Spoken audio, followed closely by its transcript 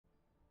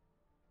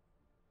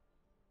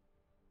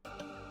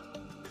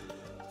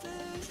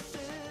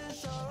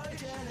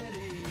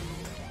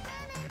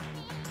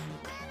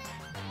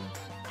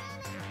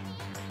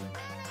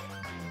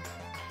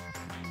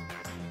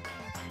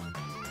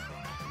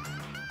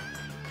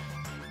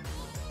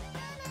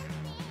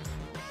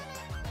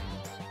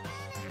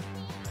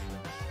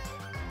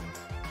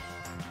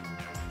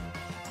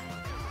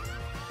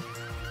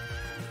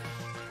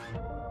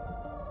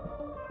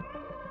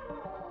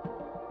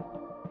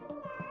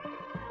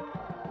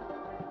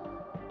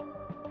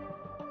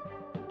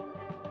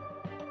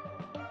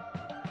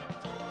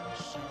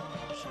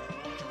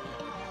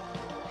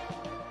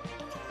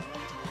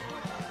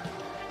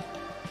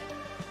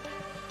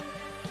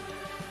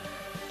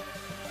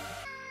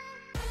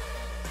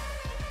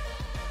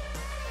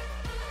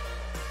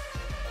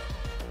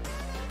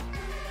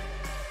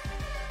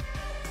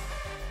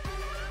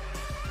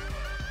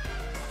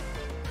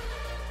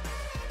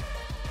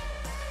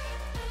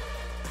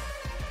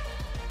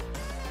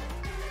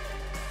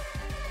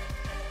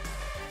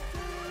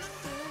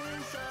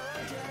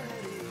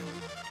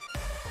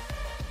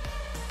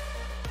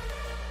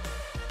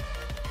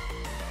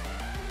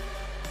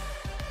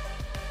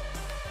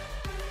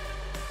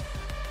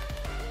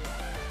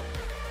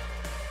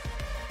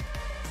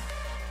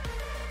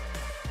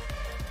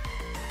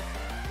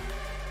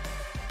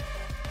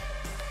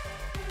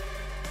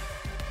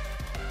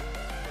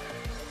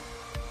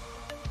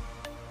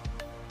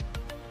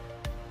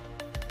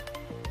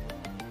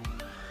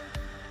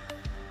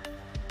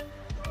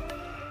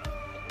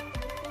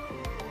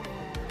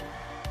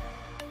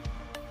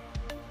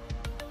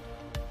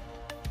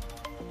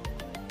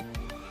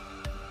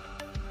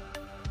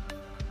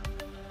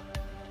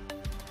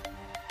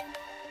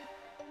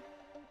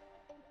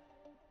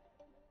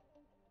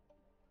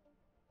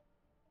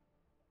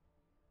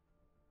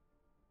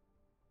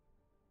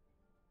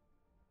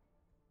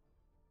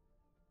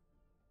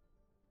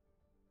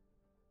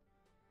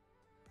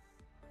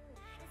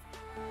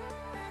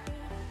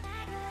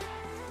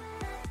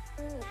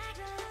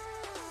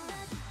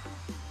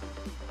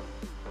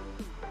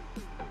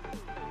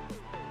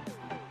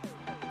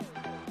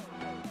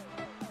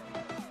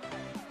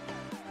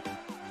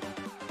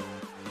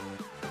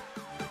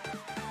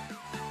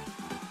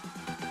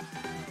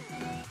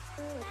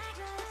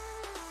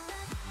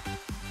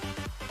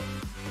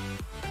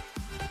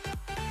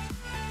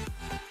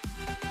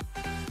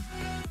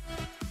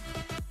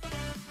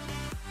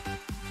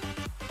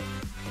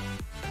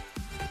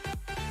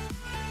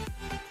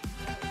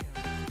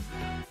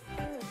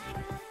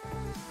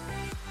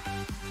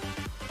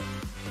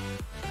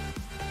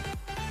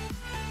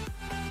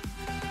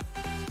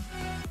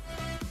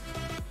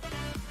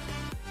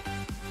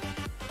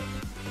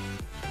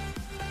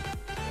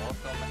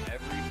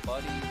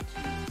everybody,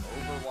 to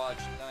Overwatch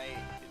night.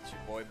 It's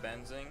your boy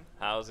Benzing.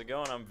 How's it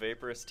going? I'm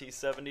Vaporous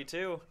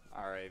T72.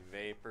 Alright,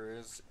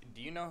 Vapors.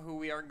 Do you know who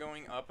we are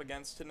going up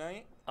against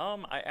tonight?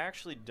 I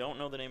actually don't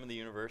know the name of the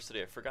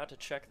university. I forgot to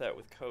check that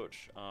with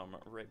Coach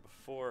right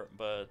before,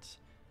 but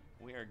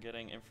we are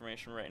getting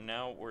information right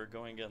now. We're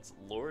going against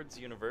Lourdes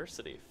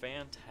University.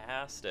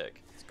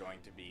 Fantastic. It's going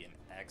to be an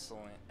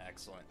excellent,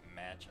 excellent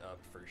matchup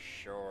for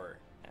sure.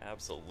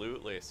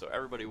 Absolutely. So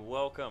everybody,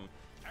 welcome.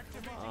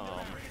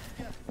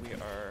 We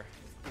are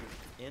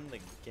in the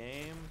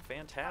game.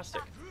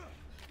 Fantastic.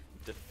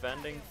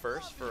 Defending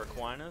first for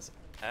Aquinas.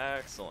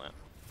 Excellent.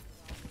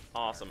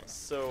 Awesome.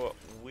 So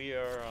we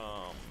are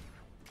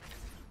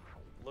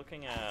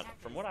looking at,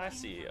 from what I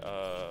see,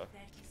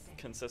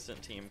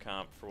 consistent team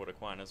comp for what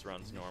Aquinas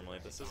runs normally.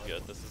 This is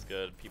good. This is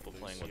good. People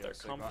playing what they're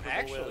comfortable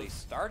Actually, with.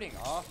 starting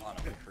off on a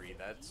McCree,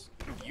 that's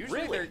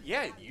usually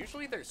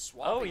usually they're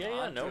swapping. Oh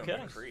yeah, no onto a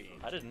kidding. McCree.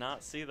 I did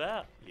not see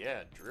that.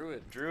 Yeah,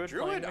 Druid playing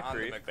on the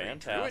McCree. McCree.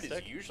 Fantastic.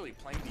 Druid is usually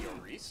playing the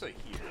Orisa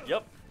here.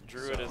 Yep.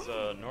 Druid is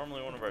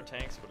normally one of our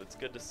tanks, but it's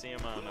good to see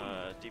him on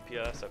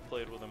DPS. I've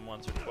played with him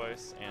once or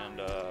twice, and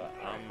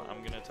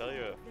I'm gonna tell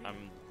you,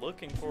 I'm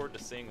looking forward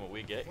to seeing what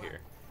we get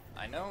here.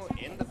 I know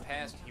in the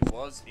past he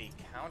was a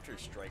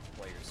Counter-Strike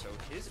player, so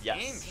his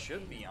game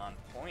should be on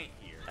point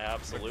here.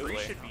 Absolutely. McCree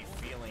should be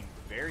feeling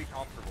very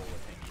comfortable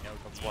with him. You know,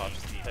 let's watch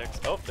the picks.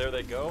 Oh, there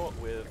they go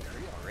with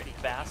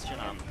Bastion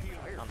on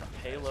the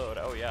payload.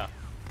 Oh yeah,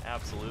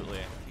 absolutely.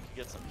 If he could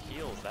get some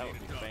heals, that would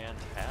be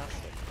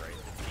fantastic. Right,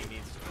 the team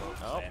needs to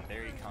focus, and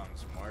there he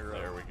comes, Moira.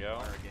 There we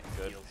go.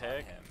 Good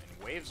pick.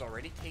 Waves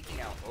already taking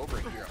out over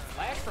here. A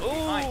flash from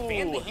behind.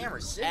 Fan the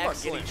hammer. Sigma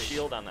excellent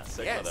shield on that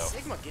Sigma, though.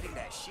 Sigma getting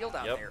that shield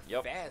out there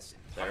fast.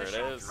 There it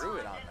is.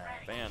 Druid on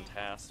that.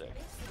 Fantastic.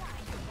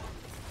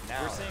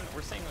 Now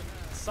we're seeing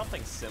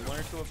something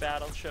similar to a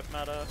battleship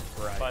meta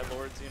by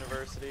Lourdes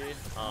University,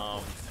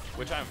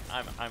 which I'm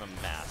a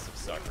massive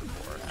sucker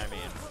for. I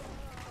mean,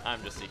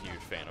 I'm just a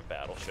huge fan of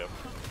battleship.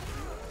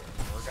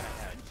 We're gonna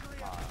have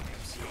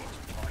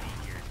MCH party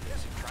here,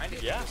 trying to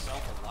keep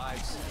himself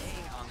alive,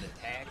 staying on the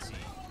taxi.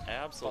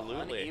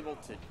 Absolutely. But unable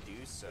to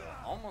do so.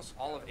 Almost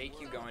all of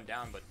AQ going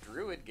down, but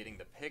Druid getting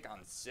the pick on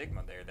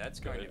Sigma there. That's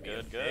going to be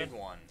a big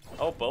one.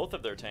 Oh, both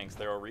of their tanks.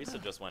 Their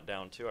Orisa just went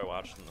down too. I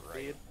watched in the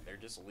feed. They're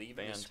just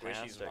leaving the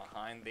squishies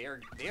behind.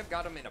 They have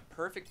got them in a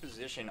perfect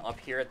position up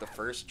here at the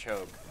first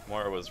choke.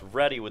 Moira was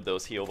ready with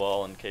those heal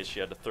ball in case she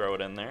had to throw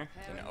it in there.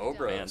 And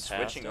Obra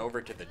switching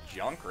over to the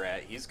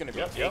Junkrat. He's going to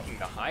be taking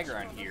the high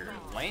ground here,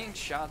 laying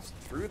shots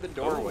through the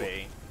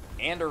doorway.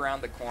 And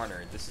around the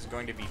corner. This is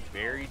going to be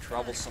very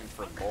troublesome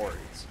for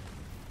Lourdes.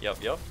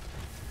 Yep.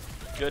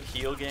 Good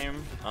heal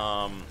game.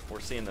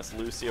 We're seeing this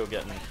Lucio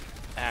getting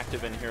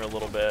active in here a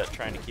little bit,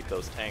 trying to keep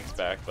those tanks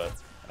back, but...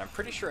 And I'm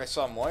pretty sure I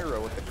saw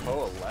Moira with the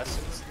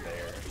Coalescence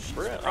there. She's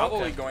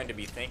probably going to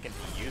be thinking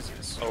to use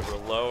this. Over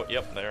low.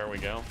 Yep, there we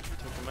go.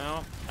 Took him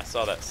out. I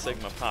saw that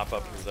Sigma pop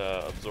up as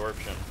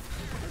absorption.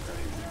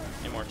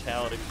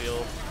 Immortality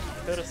field.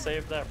 Could have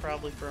saved that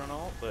probably for an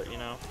ult, but you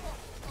know.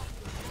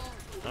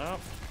 Oh.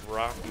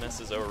 Rock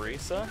misses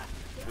Orisa.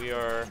 We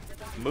are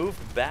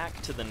moved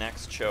back to the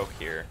next choke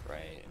here.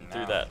 Right.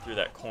 Through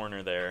that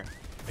corner there.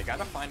 They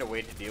gotta find a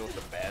way to deal with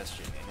the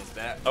Bastion. And is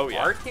that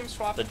our team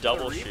swap? The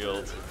double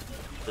shields.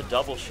 The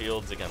double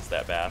shields against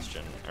that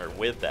Bastion, or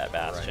with that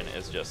Bastion,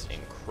 is just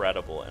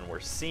incredible, and we're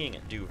seeing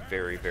it do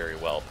very, very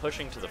well.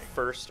 Pushing to the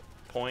first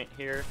point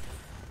here.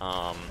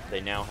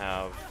 They now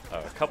have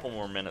a couple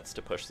more minutes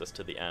to push this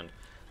to the end.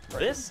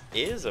 This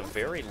is a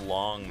very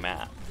long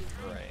map.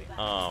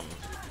 Right.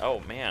 Oh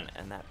man,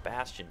 and that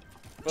Bastion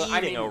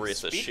eating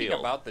Orisa's shield. Speaking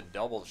about the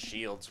double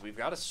shields, we've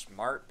got a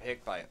smart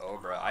pick by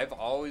Obra. I've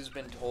always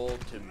been told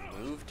to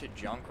move to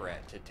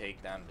Junkrat to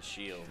take down the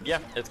shield. Yeah,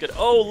 it's good.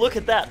 Oh, look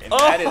at that. And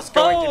that is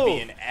going to be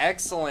an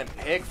excellent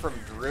pick from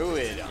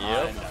Druid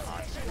on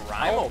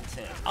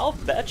Grimalton. I'll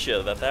bet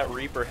you that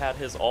Reaper had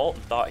his ult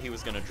and thought he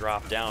was going to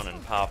drop down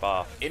and pop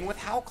off. And with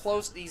how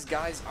close these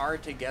guys are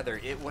together,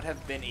 it would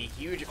have been a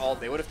huge ult.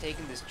 They would have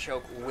taken this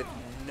choke with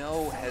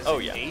no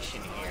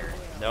hesitation here.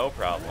 No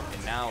problem.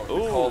 And now the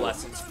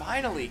Coalescence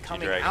finally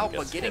coming out,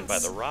 but getting hit by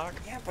the rock.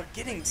 Yeah, but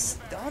getting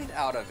stunned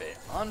out of it.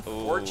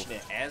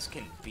 Unfortunate as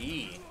can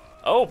be.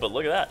 Oh, but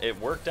look at that. It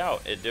worked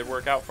out. It did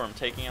work out for him.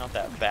 Taking out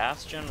that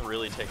Bastion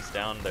really takes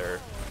down their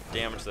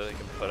damage that they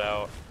can put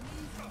out.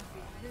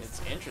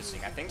 It's interesting.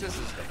 I think this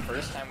is the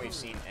first time we've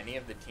seen any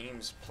of the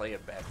teams play a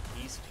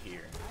Baptiste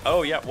here.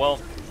 Oh yeah,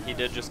 well, he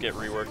did just get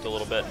reworked a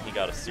little bit. He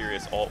got a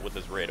serious ult with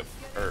his rate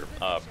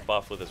of,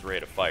 buff with his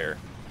rate of fire,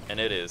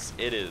 and it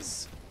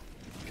is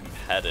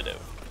competitive.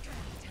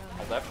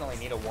 I'll definitely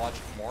need to watch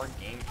more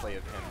gameplay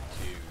of him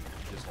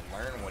to just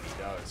learn what he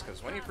does,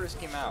 because when he first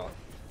came out,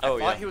 I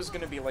thought he was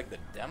going to be like the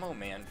demo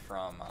man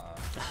from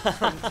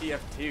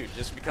TF2,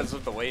 just because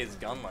of the way his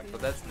gun looked,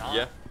 but that's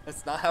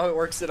not how it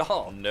works at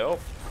all. Nope.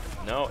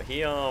 No,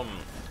 he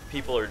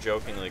people are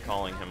jokingly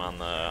calling him on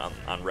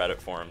Reddit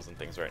forums and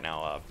things right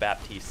now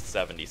Baptiste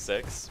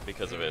 76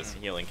 because of his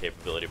healing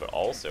capability, but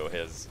also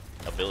his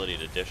ability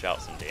to dish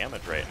out some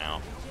damage right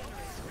now.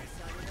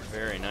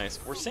 Very nice.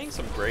 We're seeing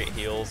some great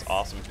heals,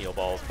 awesome heal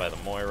balls by the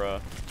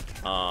Moira.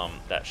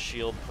 That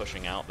shield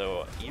pushing out,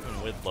 though,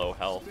 even with low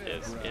health,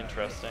 is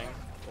interesting.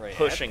 Right.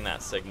 Pushing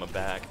that Sigma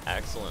back.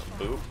 Excellent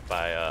boop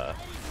by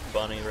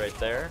Bunny right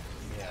there.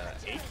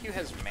 Yeah, AQ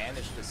has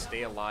managed to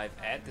stay alive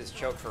at this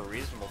choke for a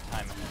reasonable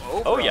time.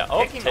 Oh yeah,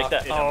 picking take up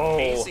that. an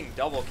amazing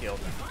double kill,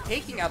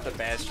 taking out the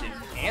Bastion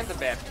and the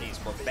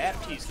Baptiste, but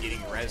Baptiste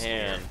getting res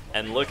here.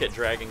 And look at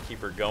Dragon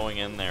Keeper going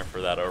in there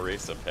for that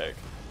Orisa pick.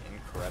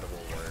 Incredible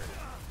work.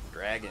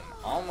 Dragon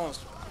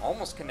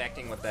almost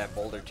connecting with that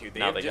boulder too.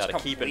 Now they gotta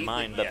keep in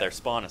mind that their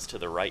spawn is to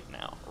the right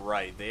now.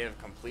 Right, they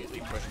have completely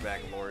pushed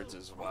back Lourdes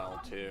as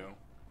well too.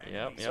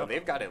 Yep. So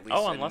they've got at least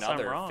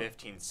another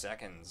 15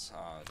 seconds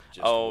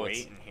just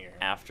waiting here.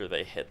 After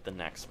they hit the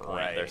next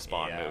point, their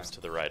spawn moves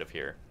to the right of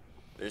here.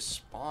 Their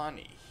spawn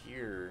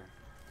here,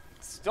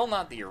 still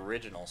not the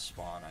original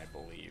spawn, I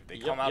believe. They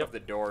come out of the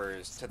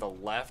doors to the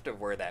left of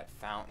where that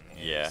fountain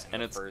is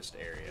in the first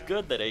area.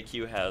 Good that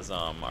AQ has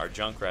our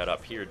Junkrat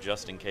up here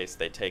just in case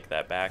they take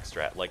that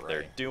backstrat like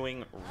they're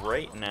doing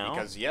right now.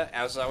 Because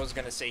as I was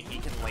gonna say, he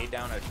can lay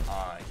down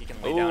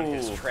down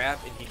his trap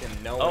and he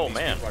can know when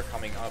these people are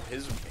coming up.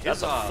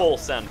 That's a full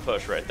send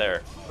push right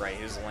there. Right,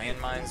 his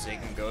landmines, they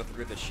can go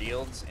through the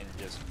shields and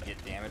just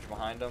get damage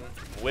behind them.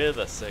 With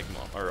a Sigma,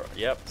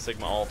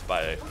 Sigma ult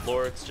by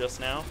Lourdes just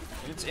now.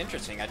 It's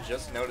interesting, I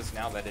just noticed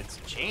now that it's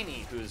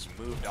Cheney who's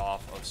moved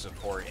off of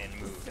support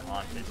and moved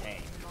on to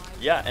tank.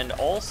 Yeah, and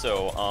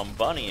also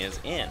Bunny is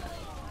in.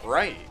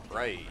 Right.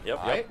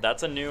 Yep.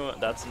 That's new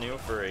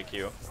for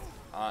AQ.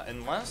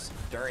 Unless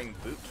during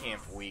boot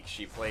camp week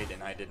she played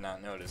and I did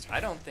not notice. I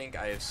don't think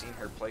I have seen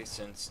her play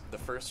since the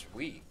first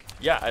week.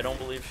 Yeah, I don't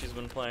believe she's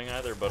been playing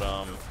either,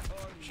 but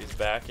she's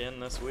back in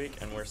this week,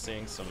 and we're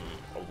seeing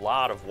a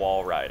lot of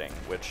wall riding,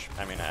 which,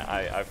 I mean,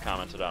 I've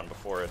commented on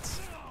before. It's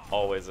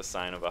always a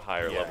sign of a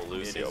higher level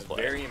Lucio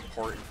play. It is very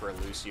important for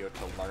Lucio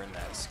to learn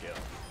that skill.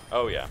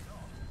 Oh yeah,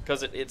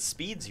 because it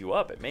speeds you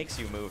up. It makes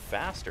you move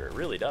faster. It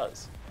really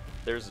does.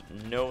 There's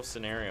no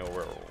scenario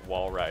where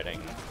wall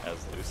riding as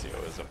Lucio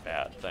is a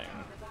bad thing,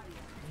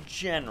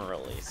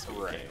 generally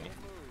speaking. Right.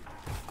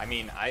 I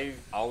mean, I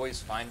always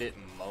find it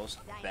most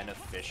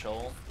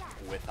beneficial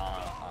with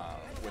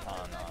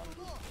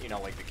you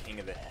know, like the King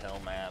of the Hill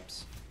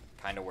maps,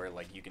 kind of where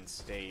like you can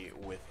stay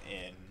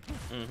within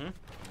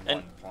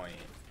one point.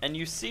 And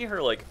you see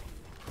her like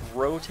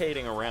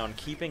rotating around,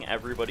 keeping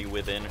everybody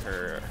within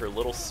her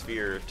little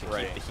sphere to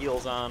keep the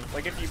heals on.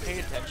 Like if you pay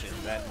attention,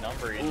 that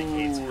number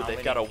indicates how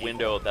they've got a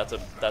window. That's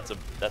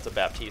a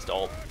Baptiste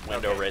ult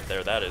window right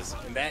there. That is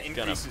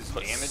gonna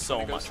put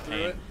so much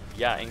pain.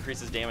 Yeah,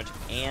 increases damage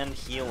and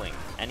healing.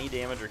 Any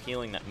damage or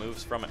healing that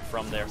moves from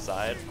their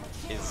side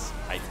is,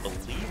 I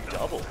believe,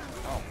 double.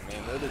 Oh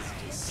man, that is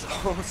just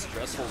so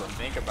stressful to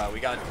think about. We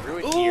got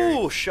Druid here.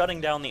 Ooh,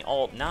 shutting down the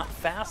ult, not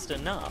fast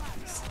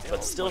enough,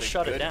 but still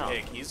shut it down.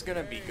 Pick. He's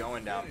gonna be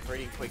going down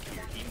pretty quick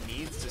here. He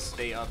needs to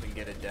stay up and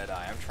get a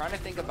Deadeye. I'm trying to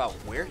think about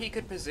where he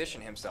could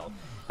position himself.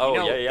 You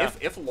know,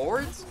 If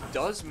Lourdes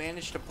does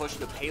manage to push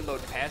the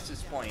payload past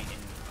this point and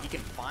he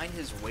can find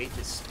his way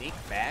to sneak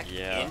back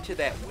into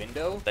that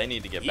window. They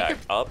need to get back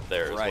up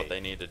there is what they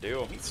need to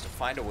do. He needs to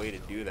find a way to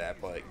do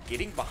that, but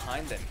getting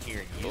behind them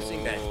here and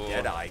using that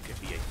Deadeye could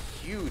be a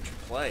huge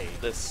play.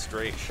 This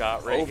straight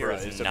shot right here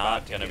is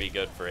not going to be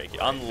good for AQ.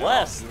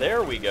 Unless,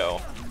 there we go.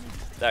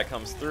 That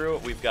comes through.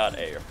 We've got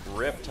a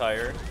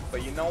Riptire.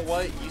 But you know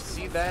what? You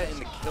see that in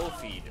the kill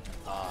feed.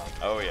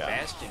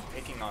 Bastion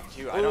picking on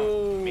two.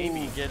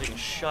 Maybe getting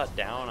shut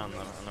down on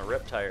the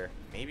Riptire.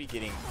 Maybe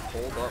getting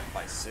pulled up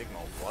by Sigma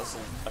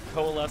wasn't a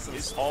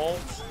Coalescence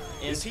ult.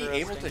 Is he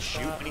able to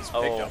shoot when he's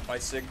picked up by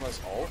Sigma's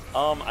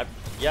ult?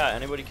 Yeah,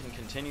 anybody can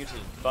continue to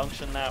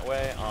function that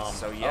way.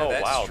 So yeah,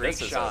 that straight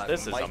shot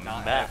this is a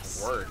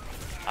mess.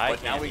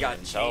 But now we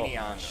got Cheney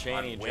on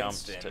Cheney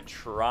jumps to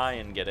try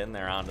and get in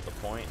there onto the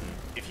point.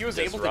 And if he was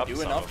able to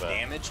do enough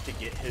damage to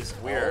get his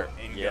ult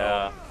and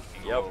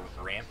go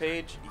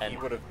rampage, he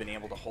would have been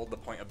able to hold the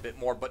point a bit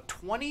more. But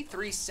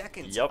 23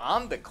 seconds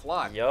on the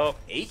clock.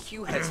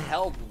 AQ has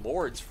held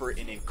Lourdes for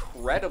an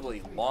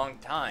incredibly long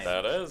time.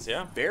 That is,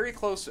 very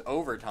close to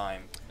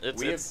overtime.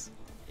 It's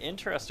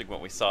interesting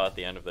what we saw at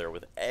the end of there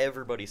with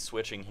everybody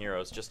switching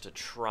heroes just to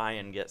try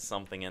and get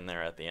something in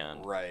there at the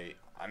end. Right.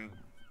 I'm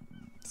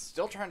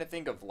still trying to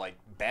think of, like,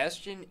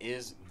 Bastion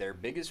is their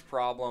biggest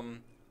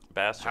problem.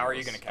 Bastion How are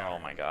you going to counter? Oh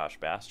my gosh,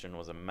 Bastion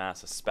was a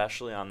mess,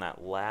 especially on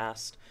that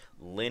last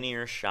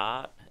linear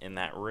shot in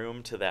that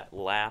room to that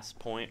last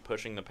point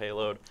pushing the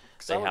payload.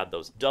 They had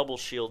those double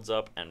shields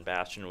up and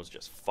Bastion was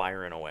just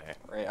firing away.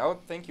 Right, I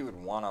would think you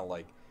would want to,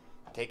 like,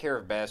 take care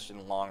of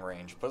Bastion long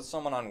range, put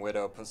someone on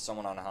Widow, put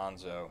someone on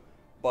Hanzo,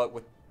 but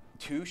with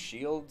two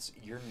shields,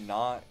 you're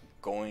not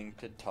going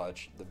to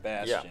touch the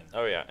Bastion.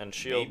 And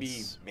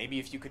shields. Maybe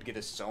if you could get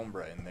a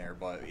Sombra in there,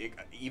 but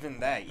even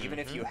that, even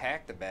if you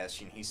hack the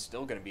Bastion, he's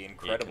still going to be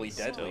incredibly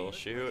deadly. Still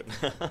shoot.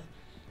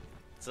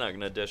 It's not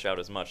going to dish out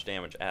as much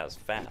damage as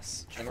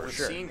fast. And we're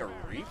seeing a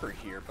Reaper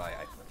here by,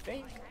 I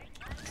think,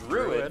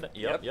 Druid.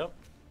 Yep.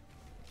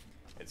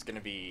 It's going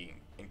to be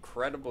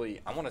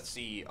incredibly. I want to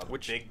see a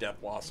big Death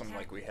Blossom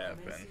like we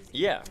have been.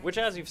 Yeah, which,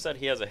 as you've said,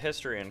 he has a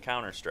history in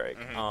Counter-Strike.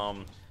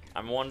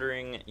 I'm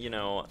wondering, you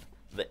know,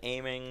 the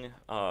aiming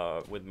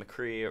with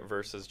McCree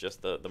versus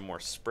just the more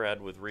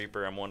spread with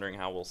Reaper. I'm wondering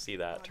how we'll see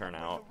that turn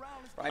out.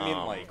 I mean,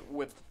 like,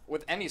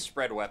 with any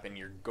spread weapon,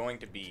 you're going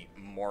to be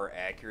more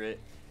accurate.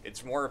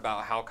 It's more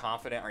about how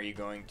confident are you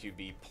going to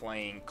be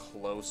playing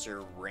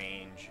closer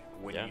range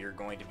when you're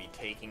going to be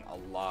taking a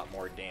lot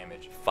more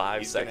damage.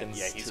 5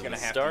 seconds he's going to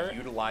have to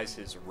utilize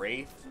his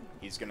Wraith.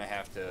 He's going to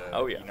have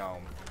to, you know,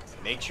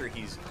 make sure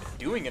he's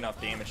doing enough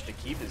damage to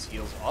keep his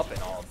heals up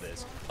in all of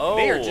this.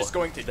 They are just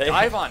going to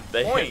dive on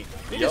point.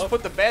 They just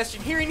put the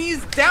Bastion here, and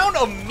he's down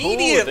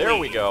immediately. There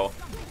we go.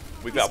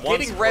 We've got one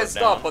getting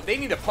rezzed up, but they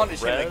need to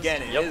punish him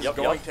again. And it is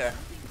going to...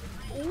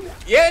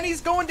 Yeah, and he's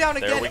going down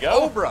again. There we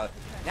go. Obra.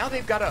 Now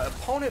they've got an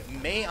opponent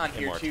Mei on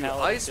here too,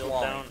 Ice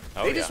Wall.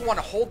 They just want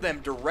to hold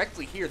them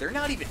directly here. They're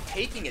not even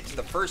taking it to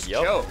the first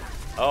choke.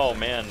 Oh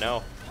man,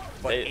 no.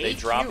 But they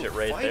dropped it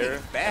right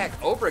there. Back.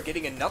 Obra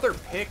getting another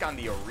pick on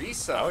the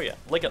Orisa. Oh yeah,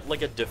 like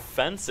a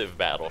defensive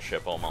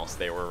battleship almost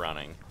they were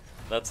running.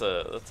 That's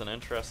an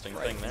interesting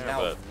thing there.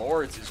 Now but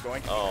Lourdes is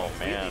going to be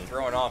completely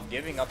thrown off,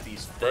 giving up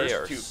these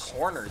first two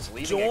corners,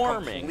 leaving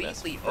it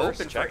completely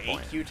open for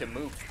AQ to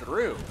move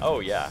through. Oh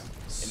yeah.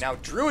 And now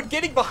Druid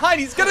getting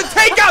behind. He's gonna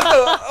take out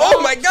the. Oh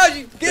my gosh!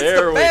 He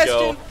gets the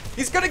Bastion.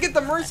 He's gonna get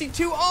the Mercy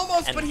too,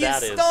 almost, but he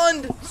is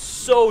stunned.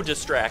 So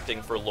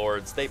distracting for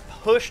Lourdes. They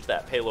pushed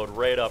that payload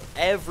right up.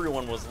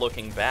 Everyone was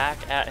looking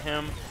back at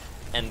him,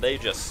 and they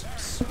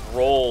just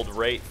rolled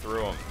right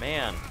through him.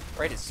 Man.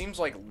 Right, it seems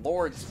like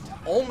Lourdes'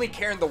 only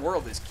care in the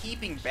world is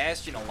keeping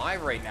Bastion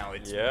alive right now.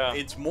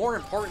 It's more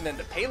important than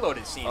the payload,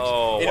 it seems.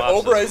 Oh, and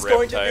Obra is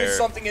going to do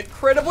something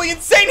incredibly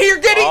insane here,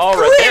 getting three!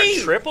 Right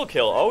there, triple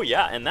kill. Oh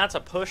yeah, and that's a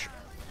push.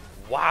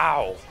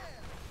 Wow.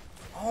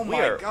 Oh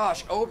my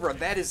gosh, Obra,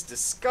 that is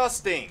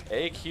disgusting.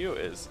 AQ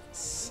is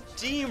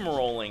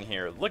steamrolling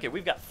here. Look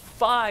we've got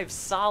 5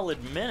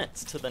 solid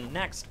minutes to the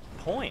next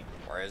point.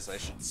 Or as I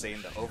should say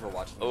in the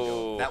Overwatch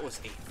lingo, that was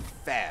a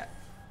fat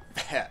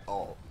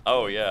ult.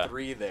 Oh yeah.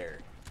 3 there.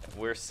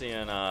 We're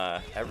seeing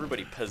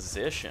everybody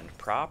positioned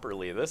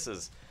properly. This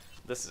is,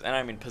 and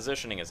I mean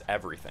positioning is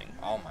everything.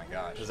 Oh my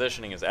gosh.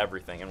 Positioning is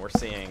everything, and we're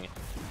seeing,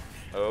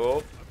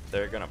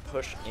 they're gonna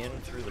push in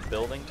through the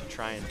building to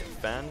try and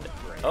defend.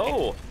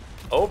 Oh,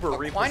 Obra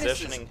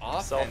repositioning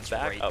himself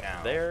back up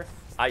there.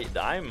 I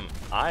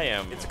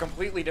am. It's a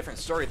completely different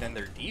story than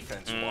their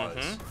defense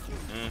was.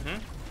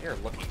 They're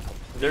looking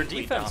completely Their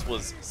defense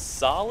was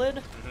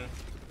solid.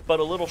 But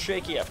a little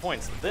shaky at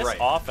points. This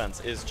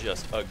offense is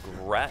just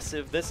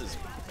aggressive. This is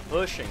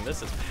pushing.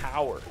 This is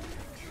power.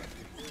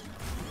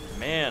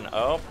 Man,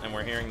 and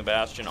we're hearing the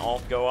Bastion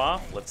ult go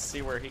off. Let's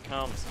see where he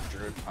comes.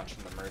 Druid punching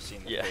the Mercy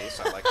in the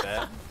face. I like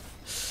that.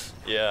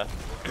 Yeah.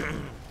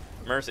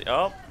 Mercy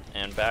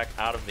and back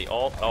out of the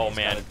ult. Oh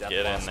man, get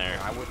in there.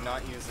 I would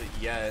not use it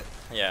yet.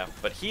 Yeah,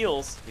 but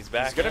heals. He's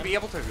back. He's gonna be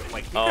able to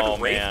he could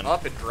wraith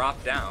up and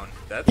drop down.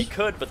 He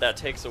could, but that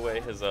takes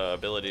away his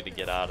ability to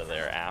get out of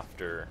there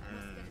after.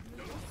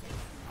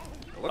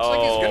 Looks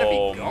like he's gonna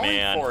be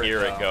going for it,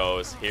 here it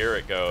goes. Here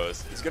it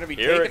goes. He's gonna be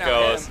here taking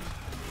out him.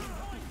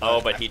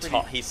 But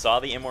he saw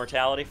the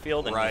immortality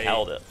field and he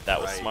held it.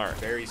 That was smart.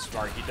 Very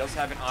smart. He does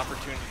have an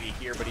opportunity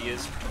here, but he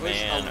is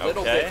pushed a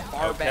little bit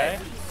far back.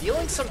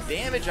 Dealing some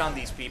damage on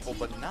these people,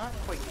 but not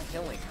quite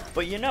killing them.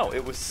 But you know,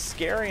 it was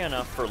scary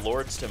enough for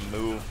Lourdes to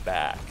move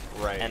back.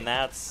 Right. And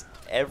that's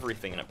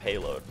everything in a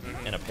payload.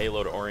 In a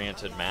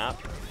payload-oriented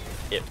map,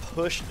 it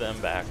pushed them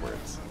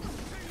backwards.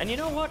 And you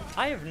know what?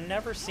 I have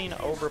never seen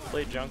Obra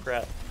play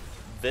Junkrat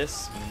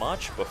this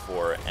much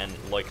before, and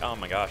like, oh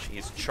my gosh,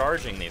 he's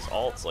charging these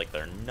ults like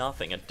they're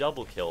nothing. A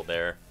double kill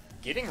there.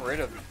 Getting rid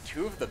of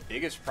 2 of the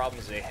biggest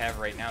problems they have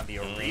right now, the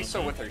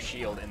Orisa with her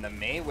shield and the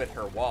Mei with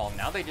her wall.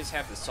 Now they just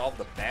have to solve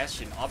the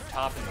Bastion up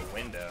top in the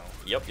window.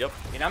 Yep.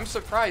 And I'm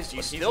surprised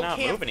you still can't...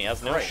 He's not moving. He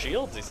has no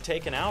shields. He's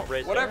taken out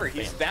right Whatever,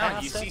 there. He's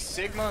down. You see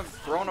Sigma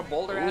throwing a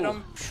boulder at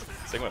him.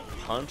 Sigma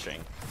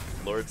punching.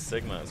 Lord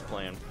Sigma is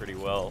playing pretty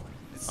well.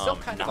 It's still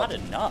kind of not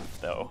enough,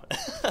 though.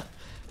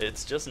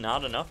 It's just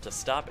not enough to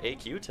stop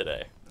AQ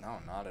today. No,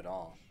 not at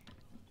all.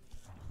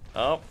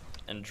 Oh,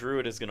 and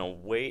Druid is going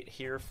to wait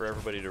here for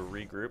everybody to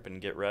regroup and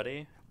get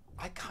ready.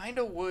 I kind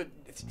of would,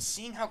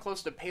 seeing how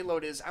close the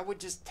payload is, I would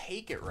just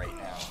take it right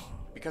now.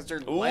 Because they're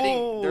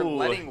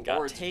letting got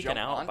Lourdes taken jump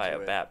out by a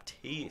it.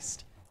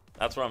 Baptiste.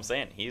 That's what I'm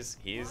saying. He's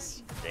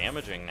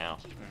damaging now.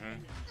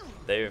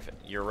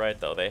 You're right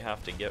though. They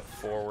have to get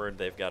forward.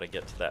 They've got to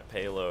get to that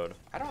payload.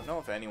 I don't know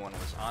if anyone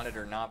was on it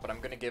or not, but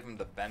I'm gonna give him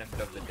the benefit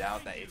of the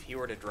doubt that if he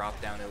were to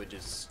drop down, it would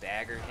just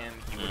stagger him.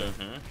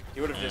 He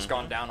would have just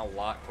gone down a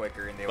lot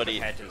quicker, and they would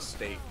have had to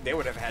stay. They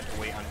would have had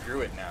to wait on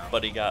Druid now.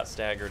 But he got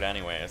staggered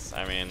anyways.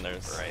 I mean,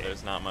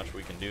 there's not much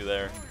we can do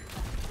there.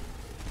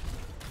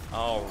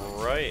 All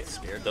right,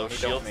 those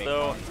shields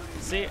though.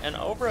 See, and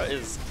Obra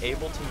is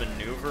able to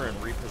maneuver and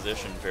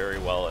reposition very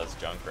well as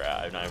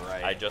Junkrat.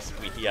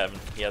 And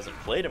he hasn't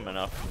played him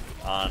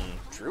enough on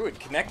Druid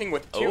connecting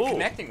with 2,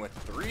 connecting with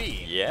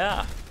 3.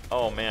 Yeah,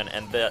 Oh man,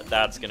 and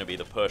that's gonna be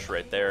the push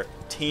right there.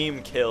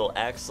 Team kill,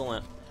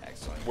 excellent.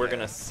 Excellent. We're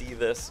gonna see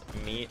this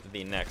meet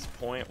the next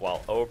point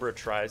while Obra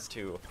tries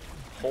to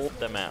hold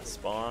them at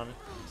spawn.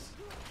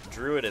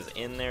 Druid is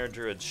in there,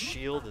 Druid's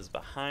shield is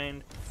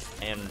behind,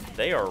 and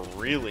they are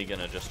really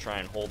gonna just try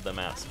and hold them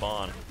at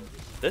spawn.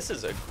 This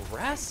is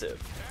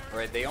aggressive.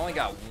 Right, they only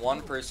got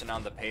one person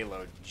on the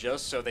payload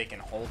just so they can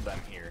hold them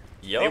here.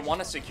 Yep. They want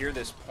to secure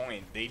this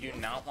point. They do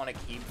not want to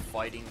keep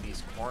fighting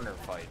these corner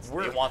fights.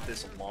 They want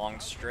this long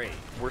straight.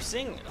 We're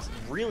seeing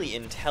really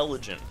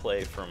intelligent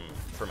play from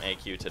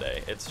AQ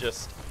today. It's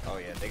just... Oh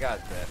yeah, they got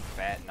that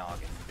fat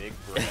noggin, big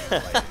brain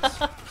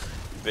plays.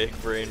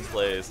 Big brain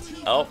plays.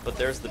 Oh, but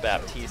there's the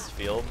Baptiste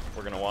field.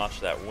 We're going to watch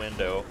that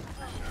window.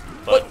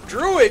 But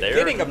Druid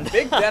getting a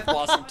big death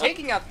loss and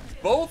taking out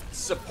both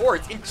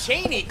supports, and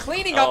Cheney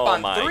cleaning up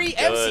on 3,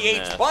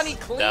 MCH Bunny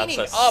cleaning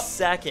That's a up.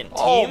 second team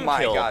Oh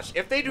my kill gosh.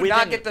 If they do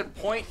not get the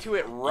point to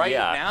it right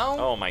now,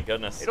 oh my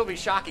goodness, it'll be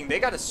shocking. They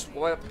got to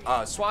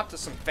swap to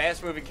some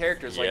fast moving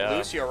characters like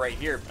Lucio right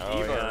here.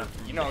 Beaver,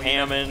 you know,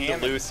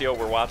 Hammond, Lucio,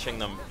 we're watching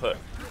them put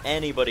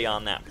anybody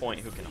on that point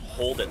who can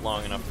hold it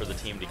long enough for the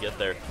team to get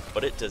there,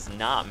 but it does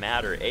not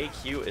matter.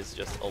 AQ is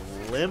just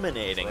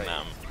eliminating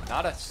them.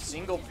 Not a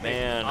single pick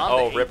man.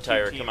 On the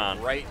Riptire, come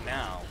on. Right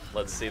now.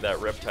 Let's see that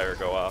Riptire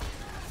go off.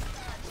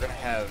 We're gonna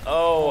have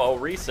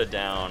Orisa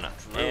down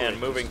and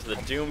moving to the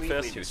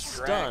Doomfist, who's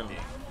stunned.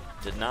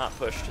 Did not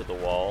push to the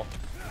wall.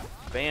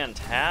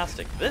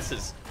 Fantastic. This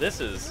is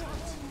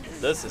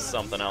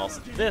something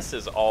else. This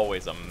is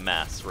always a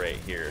mess right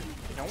here.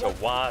 To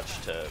watch,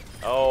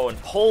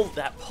 and pull,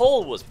 that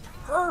pull was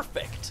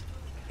perfect.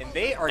 And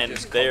they are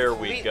just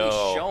completely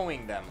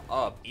showing them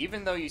up.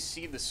 Even though you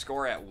see the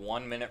score at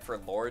 1 minute for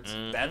Lourdes,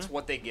 that's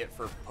what they get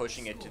for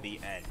pushing it to the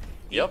end.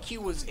 AQ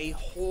was a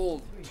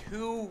whole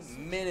 2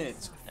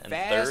 minutes and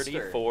faster.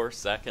 34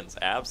 seconds,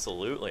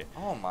 absolutely.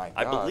 Oh my gosh.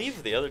 I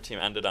believe the other team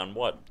ended on,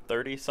 what,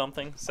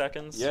 30-something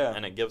seconds? Yeah.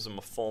 And it gives them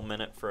a full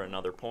minute for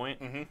another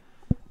point?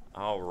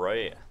 All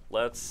right,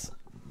 let's...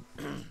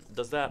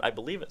 Does that, I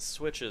believe it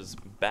switches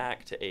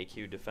back to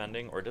AQ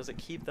defending, or does it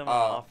keep them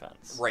on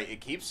offense? Right,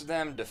 it keeps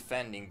them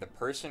defending. The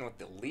person with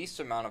the least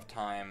amount of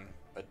time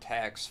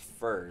attacks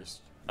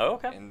first. Oh,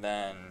 okay. And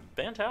then...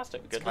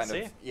 Fantastic, good to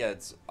see. Yeah,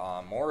 it's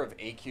more of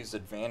AQ's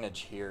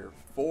advantage here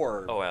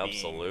for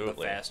being the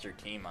faster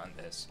team on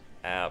this.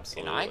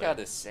 Absolutely. And I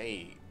gotta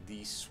say,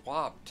 the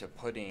swap to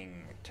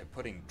putting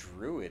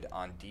Druid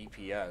on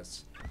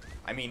DPS,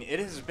 I mean, it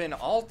has been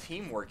all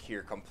teamwork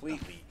here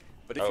completely.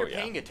 But if you're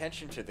paying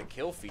attention to the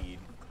kill feed,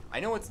 I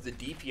know it's the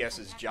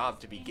DPS's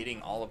job to be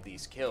getting all of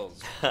these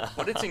kills,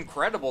 but it's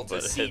incredible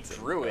to see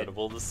Druid.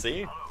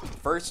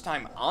 First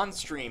time on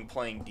stream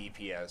playing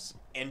DPS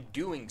and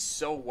doing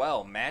so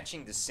well,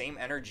 matching the same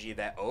energy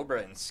that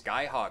Obra and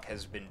Skyhawk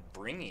has been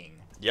bringing.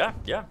 Yeah,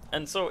 yeah.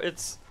 And so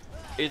it's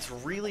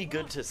really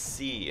good to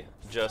see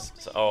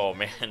just, oh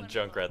man,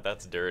 Junkrat,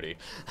 that's dirty.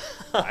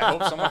 I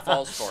hope someone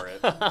falls for it.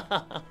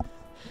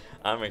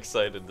 I'm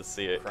excited to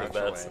see it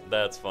because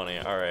that's funny.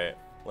 All right,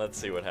 let's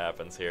see what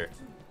happens here.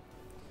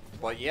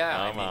 But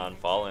yeah, come on,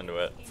 fall into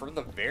it. From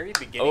the very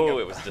beginning. Oh,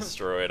 it was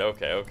destroyed.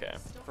 Okay, okay.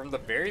 From the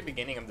very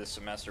beginning of this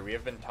semester, we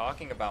have been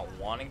talking about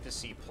wanting to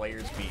see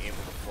players be able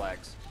to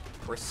flex.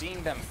 We're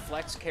seeing them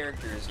flex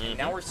characters, and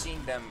now we're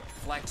seeing them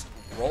flex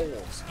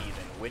roles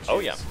even, which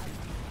is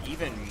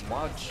even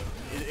much.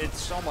 It's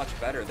so much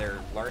better. They're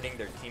learning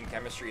their team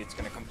chemistry. It's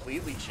going to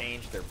completely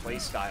change their play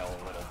style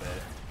a little bit.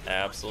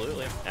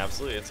 Absolutely,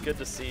 absolutely. It's good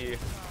to see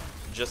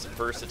just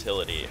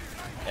versatility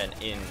and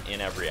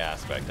in every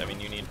aspect. I mean,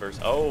 you need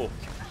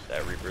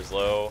that Reaper's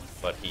low,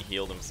 but he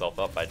healed himself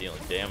up by dealing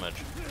damage.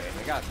 And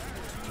we got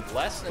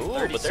less than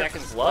 30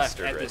 seconds left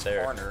at this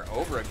corner.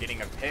 Obra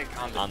getting a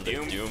pick on the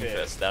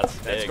Doomfist. That's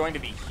big. That's going to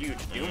be huge.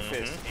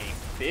 Doomfist,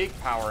 a big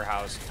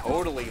powerhouse,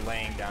 totally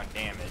laying down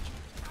damage.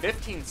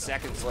 15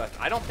 seconds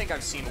left. I don't think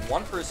I've seen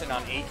one person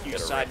on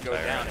AQ's side go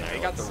down, and they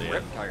got the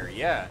Riptire.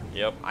 Yeah.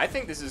 Yep. I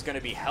think this is going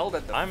to be held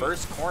at the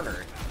first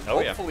corner.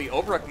 Hopefully,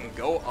 Obra can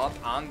go up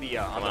on the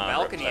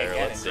balcony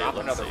again and drop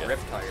another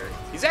Riptire.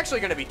 He's actually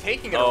going to be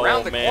taking it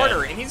around the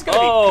corner, and he's going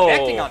to be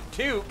connecting on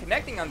two,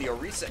 connecting on the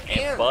Orisa,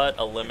 but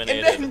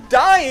eliminated. And then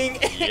dying.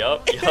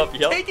 Yep.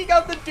 Taking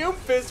out the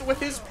Doomfist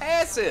with his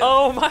passive.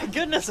 Oh my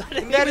goodness! I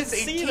didn't even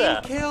see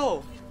that. That is a team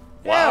kill.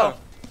 Wow. Yeah.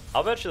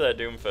 I'll bet you that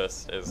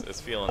Doomfist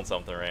is feeling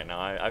something right now.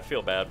 I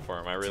feel bad for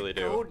him. I really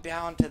do. Go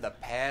down to the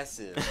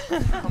passive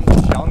from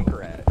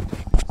Junkrat.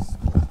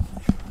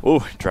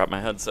 Ooh, dropped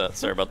my headset.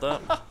 Sorry about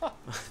that.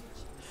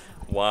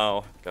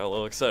 Wow, got a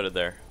little excited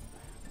there.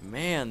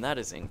 Man, that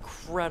is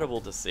incredible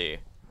to see.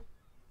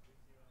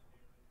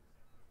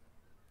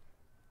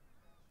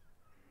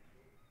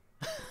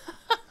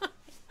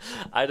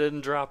 I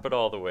didn't drop it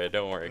all the way.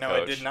 Don't worry, Coach.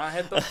 No, it did not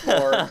hit the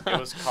floor. It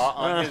was caught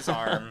on his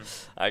arm.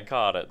 I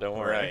caught it. Don't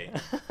worry.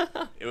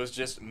 Right. It was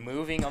just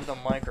moving of the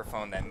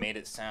microphone that made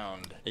it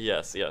sound.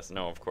 Yes.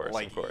 No, of course.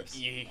 Like, of course.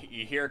 You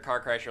hear a car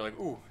crash, you're like,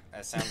 ooh,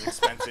 that sounds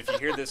expensive. You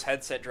hear this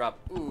headset drop,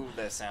 ooh,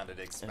 that sounded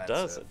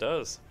expensive. It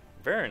does.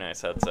 Very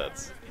nice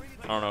headsets.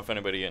 I don't know if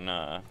anybody in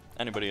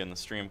the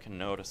stream can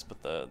notice,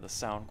 but the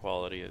sound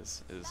quality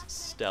is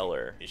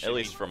stellar, at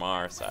least from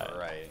our side.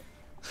 Right.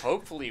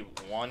 Hopefully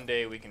one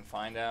day we can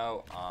find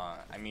out.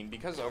 I mean,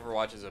 because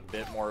Overwatch is a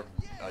bit more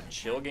a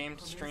chill game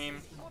to stream,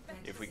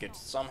 if we could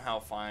somehow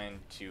find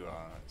to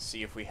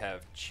see if we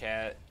have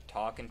chat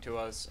talking to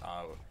us.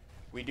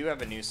 We do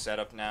have a new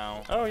setup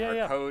now. Oh,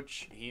 yeah, Our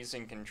coach, he's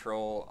in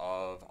control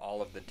of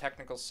all of the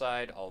technical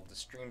side, all of the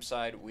stream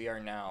side. We are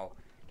now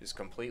just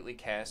completely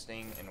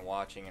casting and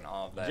watching and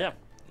all of that. Yeah.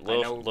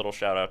 Little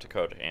shout out to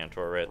Coach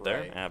Antor right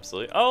there. Right.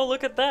 Absolutely. Oh,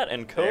 look at that.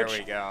 And Coach, there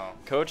we go.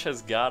 Coach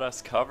has got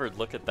us covered.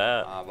 Look at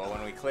that. But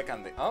when we click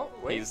on the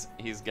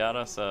he's got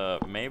us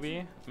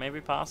maybe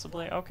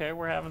possibly. Okay,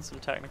 we're having some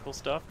technical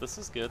stuff. This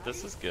is good.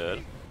 This is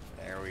good.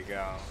 There we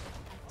go.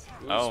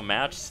 Oh,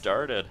 match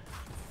started.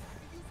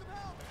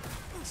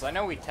 So I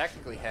know we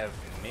technically have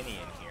Mini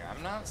in here.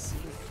 I'm not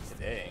seeing him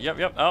today.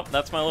 Yep. Oh,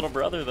 that's my little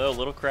brother though,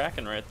 little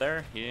Kraken right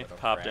there. He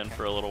popped in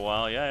for a little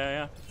while.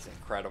 Yeah. It's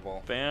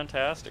incredible.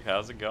 Fantastic.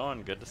 How's it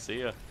going? Good to see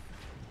you.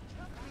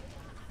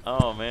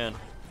 Oh man.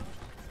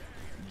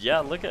 Yeah,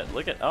 look at.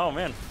 Oh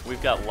man,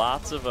 we've got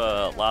lots of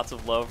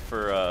love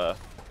for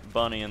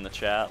Bunny in the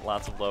chat.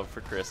 Lots of love for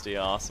Christy.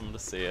 Awesome to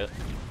see it.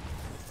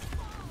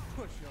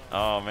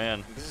 Oh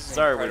man, this is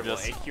sorry, incredible. We're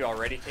just AQ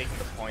already taking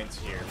the points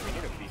here. We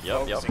need to be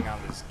focusing on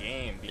this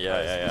game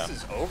because this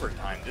is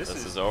overtime. This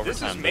is overtime.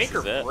 This is make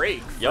or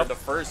break for the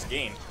first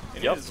game.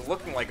 And it is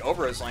looking like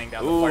Obra is laying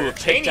down the fire.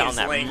 Take down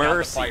that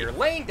Mercy.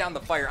 Laying down the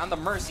fire on the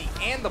Mercy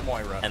and the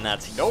Moira. And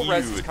that's no huge.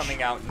 res is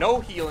coming out. No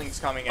healing's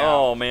coming out.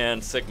 Oh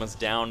man, Sigma's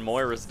down.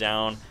 Moira's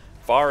down.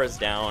 Pharah's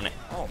down.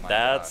 Oh my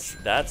gosh.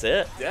 That's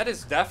it. That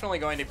is definitely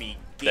going to be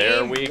game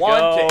there we 1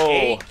 go. to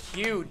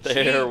AQ.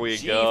 There we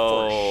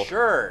go. For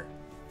sure.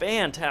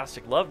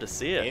 Fantastic. Love to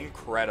see it.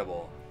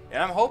 Incredible.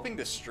 And I'm hoping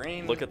to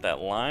stream. Look at that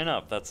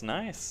lineup. That's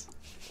nice.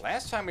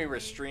 Last time we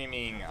were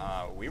streaming,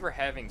 we were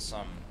having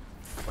some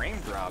frame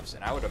drops,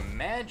 and I would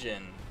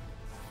imagine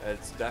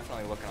it's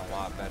definitely looking a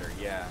lot better.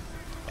 Yeah.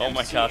 Oh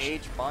my gosh.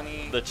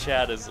 Bunny. The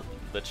chat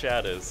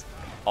is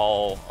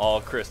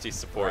all Christy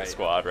support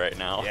squad right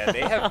now. Yeah,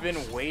 they have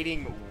been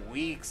waiting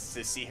weeks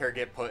to see her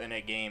get put in a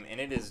game, and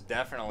it is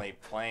definitely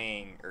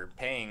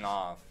paying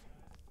off.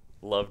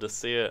 Love to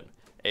see it.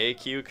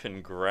 AQ,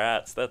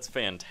 congrats. That's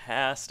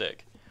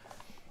fantastic.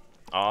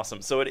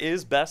 Awesome. So it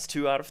is best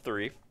 2 out of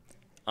 3.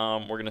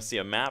 We're going to see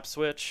a map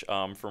switch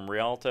from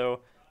Rialto.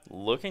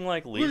 Looking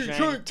like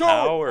Lijiang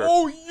Tower.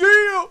 Oh,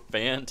 yeah!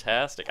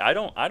 Fantastic. I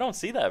don't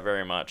see that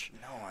very much.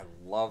 No, I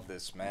love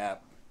this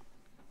map.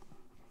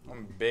 I'm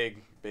a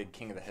big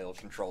King of the Hill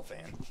control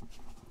fan.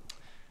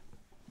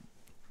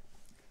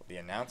 The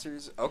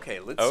announcers?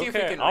 Okay, let's see if we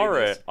can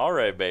read this. All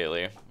right,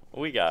 Bailey.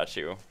 We got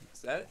you.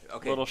 Is that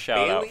okay? Little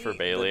shout out for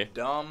Bailey.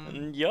 The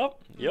dumb. Yep.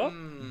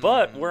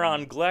 But we're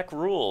on GLEC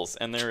rules,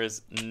 and there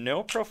is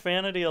no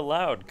profanity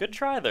allowed. Good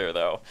try there,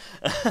 though.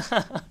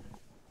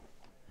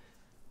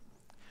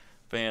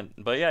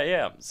 But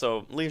yeah.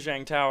 So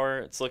Lijiang Tower,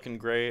 it's looking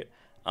great.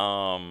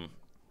 I'm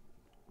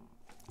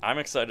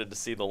excited to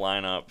see the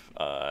lineup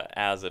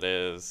as it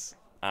is.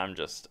 I'm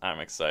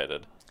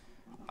excited.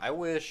 I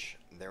wish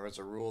there was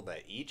a rule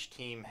that each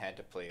team had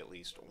to play at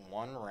least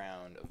 1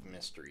 round of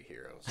Mystery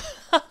Heroes.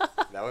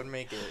 That would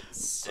make it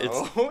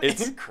so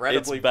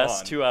incredibly It's best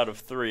fun. 2 out of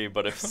 3,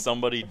 but if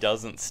somebody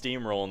doesn't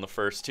steamroll in the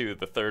first 2,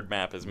 the third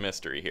map is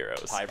Mystery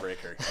Heroes.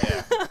 Tiebreaker,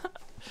 yeah.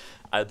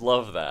 I'd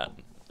love that.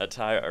 A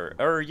tie,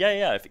 or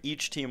if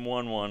each team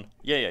won 1.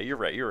 Yeah, you're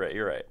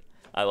right.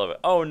 I love it.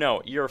 Oh,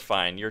 no, you're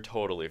fine. You're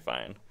totally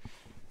fine.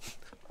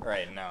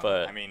 Right, no.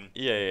 But, I mean,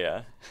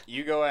 yeah.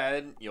 You go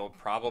ahead. You'll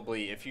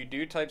probably, if you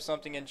do type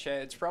something in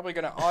chat, it's probably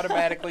going to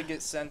automatically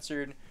get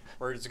censored.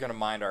 We're just going to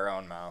mind our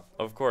own mouth.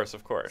 Of course.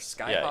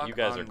 Skyhawk yeah, you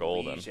guys on are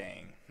golden.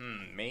 Lijiang.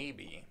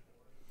 Maybe.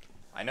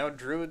 I know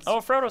Druid's... Oh,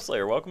 Frodo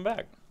Slayer, welcome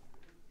back.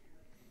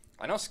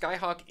 I know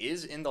Skyhawk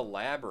is in the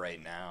lab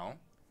right now,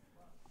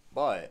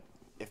 but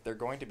if they're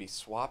going to be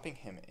swapping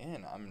him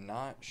in, I'm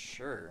not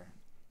sure.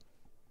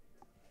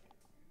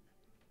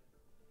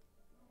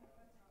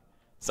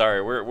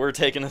 Sorry,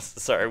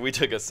 we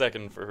took a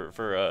second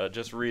for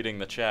just reading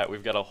the chat.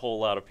 We've got a whole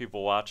lot of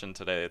people watching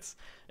today.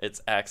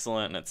 It's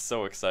excellent and it's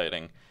so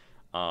exciting.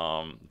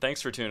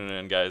 Thanks for tuning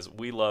in, guys.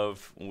 We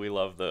love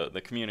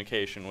the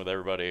communication with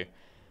everybody.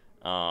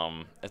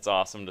 It's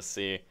awesome to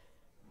see.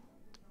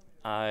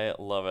 I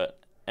love it.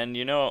 And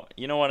you know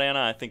what,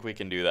 Anna? I think we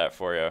can do that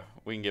for you.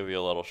 We can give you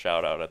a little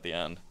shout out at the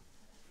end.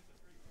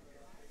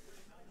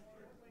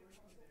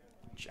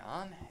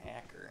 John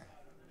Hacker.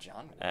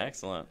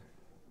 Excellent.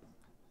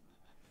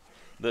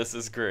 This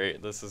is great.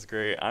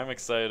 I'm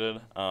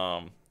excited.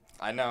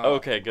 I know.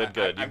 Okay, good.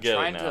 You get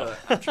it now.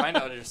 I'm trying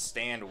to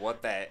understand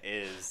what that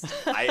is.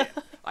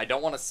 I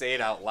don't want to say it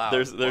out loud.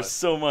 There's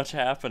so much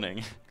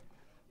happening.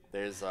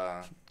 There's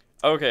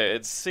Okay,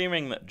 it's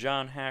seeming that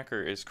John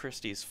Hacker is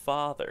Christy's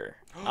father.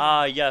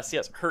 Yes,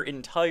 her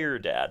entire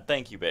dad.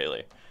 Thank you,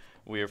 Bailey.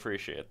 We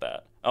appreciate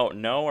that. Oh,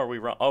 no, are we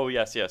wrong? Oh,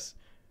 yes.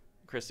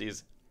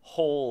 Christy's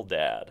whole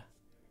dad.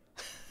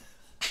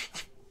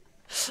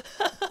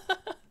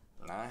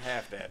 Not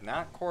half dad,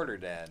 not quarter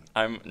dad.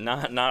 I'm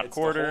not It's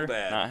quarter, the whole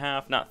dad. not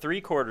half, not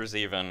 3/4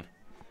 even.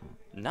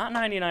 Not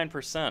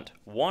 99%,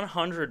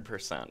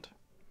 100%.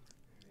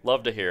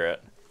 Love to hear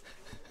it.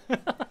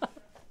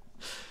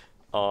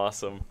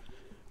 Awesome.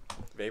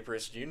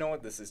 Vaporous, do you know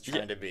what this is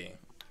trying to be?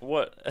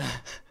 What?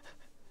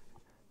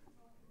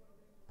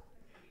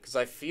 Because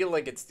I feel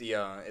like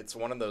it's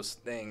one of those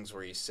things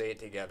where you say it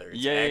together. It's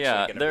Yeah.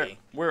 actually gonna be.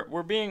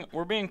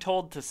 We're being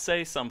told to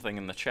say something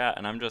in the chat,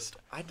 and I'm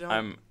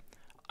trying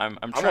I'm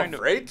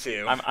afraid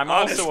to. I'm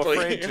also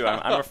afraid to.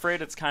 I'm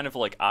afraid it's kind of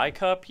like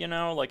iCup, you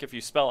know, like if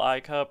you spell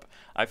iCup,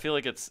 I feel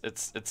like it's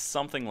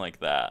something like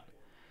that.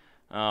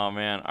 Oh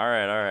man. All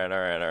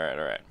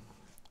right.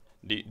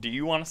 Do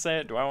you want to say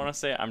it? Do I want to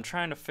say it? I'm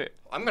trying to fit.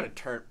 I'm gonna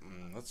turn.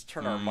 Let's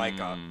turn our mic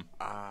up.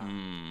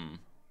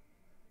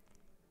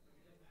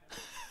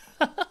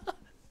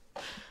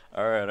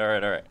 All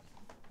right.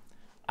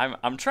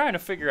 I'm trying to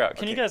figure out.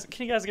 Can you guys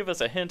give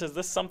us a hint? Is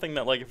this something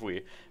that, like, if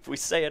we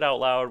say it out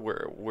loud,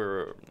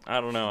 we're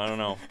I don't know.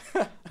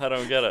 I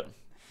don't get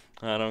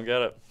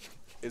it.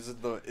 Is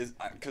it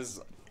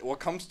because what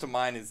comes to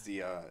mind is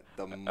the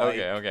mic.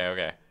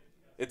 Okay.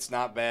 It's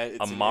not bad.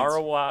 A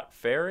Marawat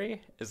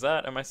Fairy?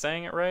 Am I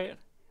saying it right?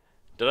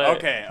 Did I?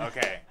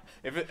 Okay.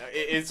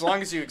 As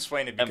long as you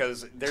explain it,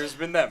 because there's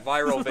been that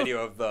viral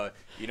video of the,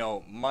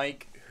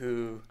 Mike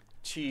who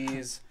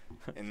cheese,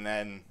 and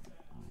then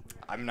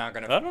I'm not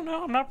gonna. I don't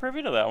know. I'm not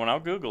privy to that one.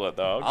 I'll Google it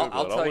though.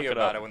 I'll tell you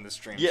about it when the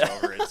stream's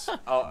over.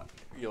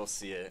 You'll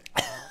see it.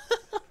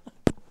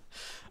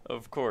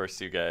 Of course,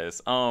 you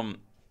guys.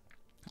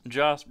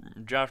 Josh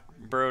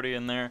Brody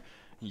in there.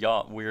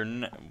 Y'all,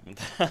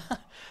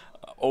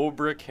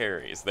 Obra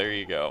carries. There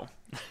you go.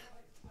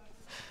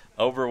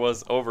 Over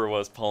was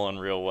pulling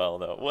real well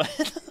though. What?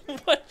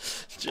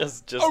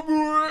 Just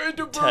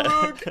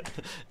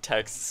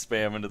text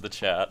spam into the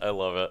chat. I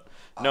love it.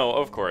 No,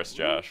 of course,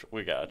 Josh.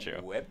 We got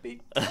you.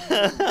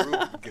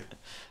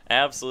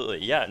 Absolutely.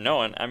 Yeah,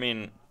 no, and I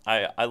mean,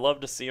 I love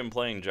to see him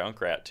playing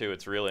Junkrat too.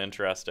 It's really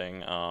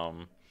interesting.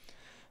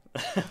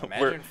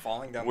 Imagine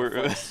falling down the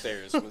flight of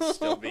stairs with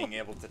still being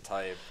able to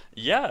type.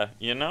 Yeah,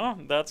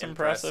 that's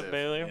impressive,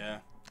 Bailey. Yeah.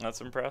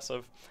 That's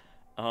impressive.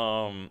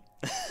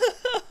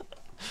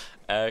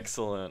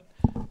 Excellent.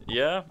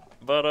 Yeah,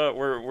 but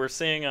we're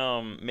seeing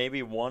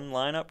maybe one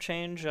lineup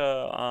change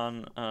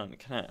on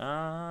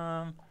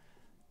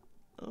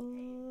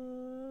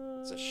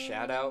It's a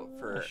shout out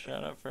for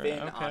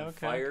Finn on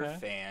Fire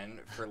fan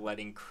for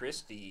letting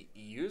Christy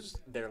use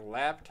their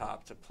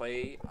laptop to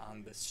play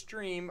on the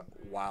stream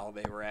while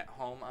they were at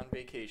home on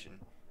vacation.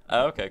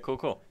 Okay,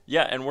 cool.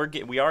 Yeah, and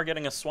we are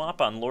getting a swap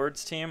on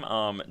Lourdes' team.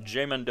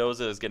 Jay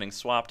Mendoza is getting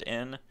swapped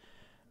in.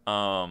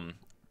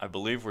 I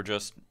believe we're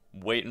just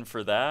waiting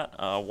for that.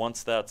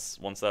 Once that's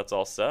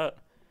all set.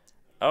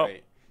 Oh,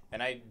 right.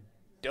 And I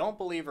don't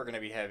believe we're going to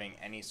be having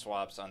any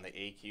swaps on the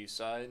AQ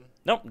side.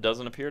 Nope,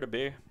 doesn't appear to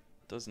be.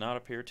 Does not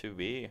appear to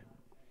be.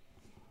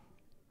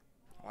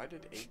 Why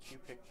did AQ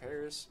pick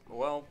Paris?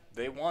 Well,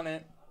 they won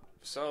it.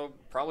 So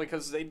probably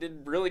because they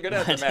did really good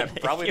at the map.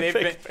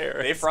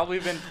 They've probably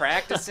been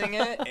practicing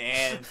it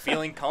and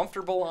feeling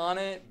comfortable on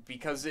it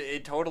because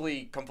it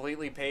totally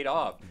completely paid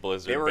off.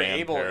 Blizzard they were banned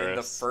able Paris. In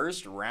the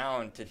first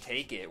round to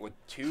take it with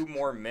 2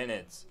 more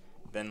minutes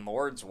than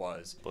Lourdes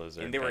was,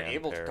 Blizzard and they were banned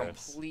able Paris. to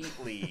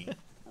completely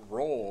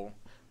roll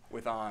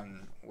with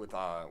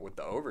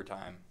the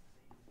overtime.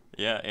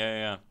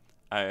 Yeah.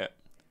 I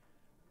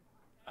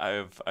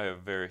have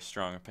very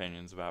strong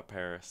opinions about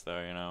Paris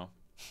though,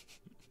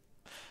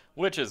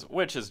 Which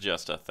is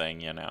just a thing,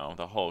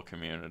 the whole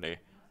community.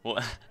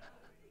 Well,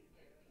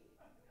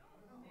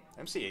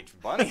 MCH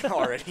Bunny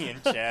already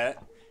in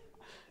chat.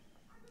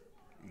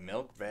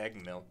 Milk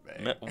bag.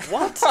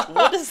 What?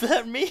 What does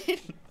that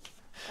mean?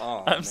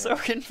 Oh, I'm so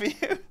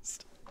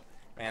confused.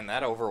 Man,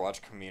 that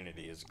Overwatch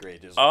community is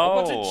great. Just a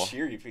whole bunch of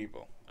cheery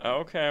people.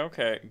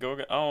 Okay. Go.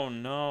 Oh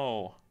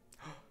no.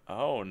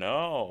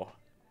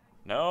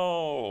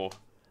 No.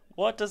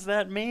 What does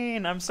that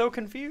mean? I'm so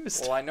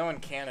confused. Well, I know in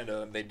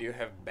Canada they do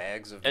have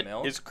bags of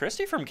milk. Is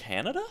Christy from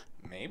Canada?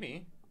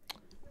 Maybe.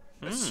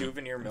 A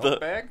souvenir milk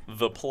bag?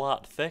 The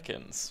plot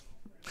thickens.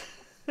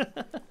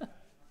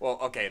 Well,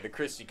 okay, the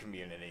Christy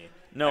community.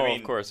 No,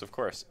 of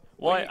course.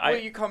 Well,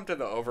 you come to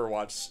the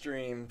Overwatch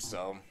stream,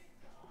 so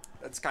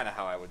that's kind of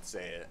how I would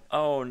say it.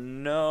 Oh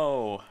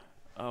no,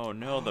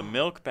 the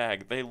milk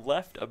bag. They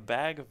left a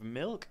bag of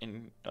milk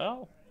in.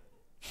 Oh.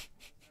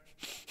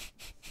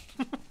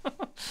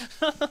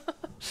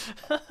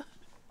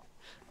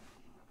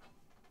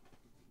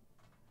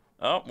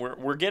 Oh,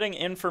 we're getting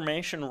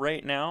information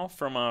right now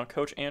from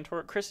Coach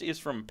Antwerp. Christy is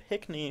from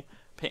Pinckney.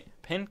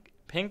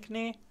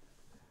 Pinckney.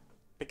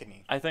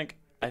 I think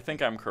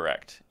I'm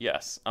correct.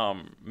 Yes.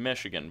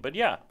 Michigan. But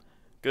yeah,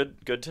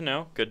 good to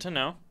know. I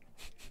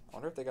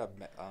wonder if they got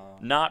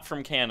not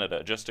from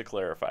Canada. Just to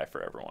clarify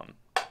for everyone.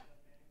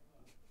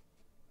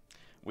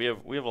 We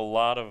actually have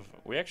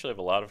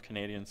a lot of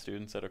Canadian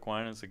students at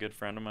Aquinas. A good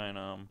friend of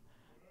mine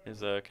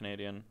is a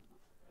Canadian,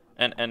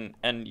 and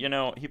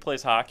he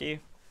plays hockey.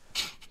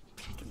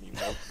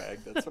 milk bag.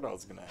 That's what I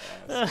was gonna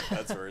ask.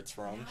 That's where it's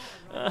from.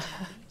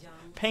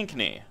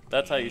 Pinkney.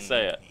 That's how you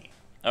say it.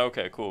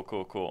 Okay, cool,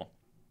 cool, cool.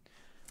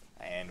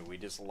 And we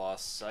just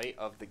lost sight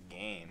of the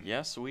game.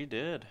 Yes, we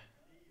did.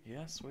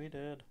 Yes, we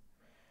did.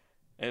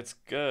 It's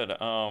good.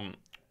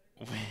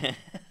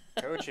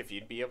 Coach, if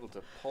you'd be able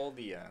to pull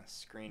the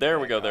screen. There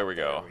we go. There we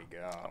go.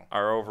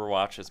 Our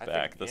Overwatch is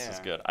back. This is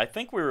good. I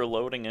think we were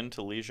loading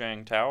into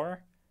Lijiang Tower,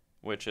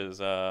 which is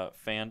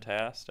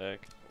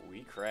fantastic.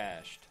 We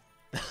crashed.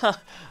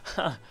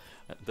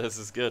 This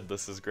is good.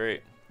 This is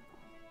great.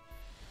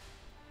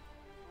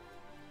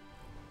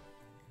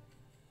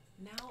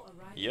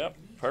 Yep,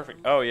 perfect.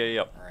 Oh, yeah,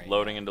 yep. Right.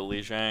 Loading into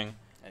Lijiang.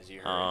 As you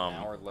heard,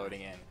 now we're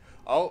loading in.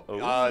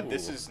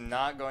 This is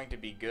not going to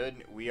be good.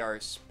 We are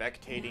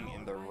spectating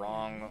in the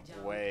wrong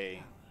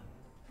way.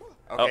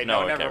 Okay,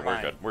 no, never mind.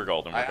 We're good. We're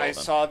golden. We're golden.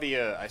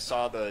 I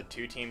saw the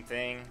 2-team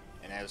thing,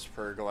 and as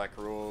per GLEC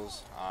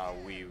rules,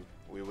 we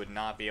would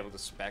not be able to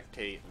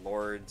spectate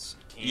Lourdes'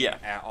 team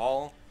at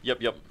all.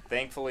 Yep.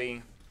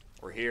 Thankfully,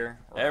 we're here.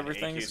 We're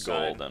Everything's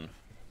golden.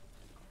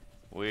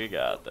 We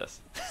got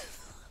this.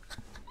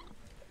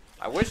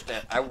 I wish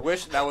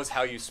that was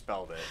how you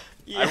spelled it.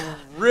 Yeah.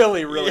 I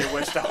really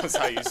wish that was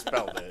how you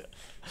spelled it.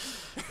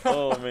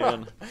 Oh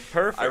man,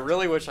 perfect. I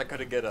really wish I could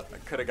have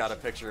got a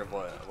picture of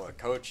what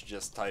Coach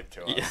just typed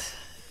to us.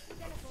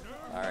 Yeah.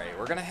 All right,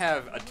 we're gonna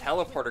have a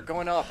teleporter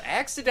going up,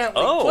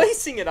 accidentally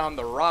placing it on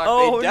the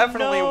rock. They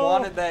definitely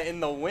wanted that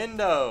in the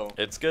window.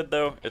 It's good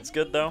though. It's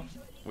good though.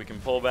 We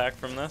can pull back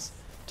from this.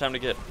 Time to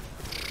get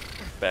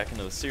back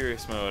into the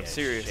serious mode,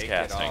 serious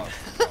casting.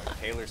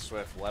 Taylor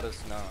Swift, let us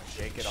know.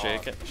 Shake it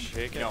off.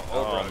 Shake it. No,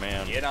 oh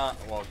man. Get on.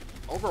 Well,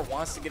 Ober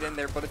wants to get in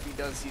there, but if he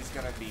does, he's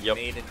gonna be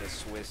made into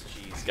Swiss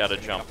cheese. He's got to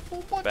jump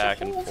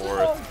back and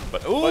forth.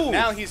 But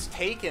now he's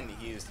taking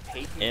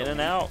in and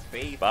out.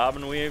 Bob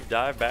and weave,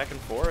 dive back and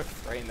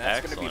forth. Right, and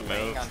that's gonna be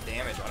laying on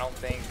damage. I don't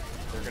think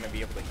they're gonna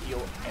be able to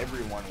heal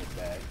everyone with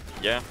that.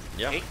 Yeah.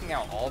 Taking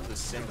out all the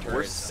sim turrets.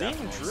 We're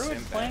seeing Druid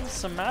playing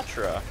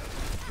Symmetra.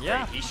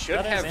 Yeah, right, he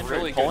should have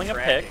really pulling good a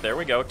pick. There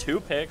we go,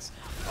 2 picks.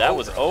 That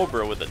was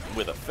Obra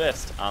with a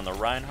fist on the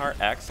Reinhardt.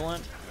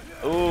 Excellent.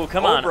 Ooh,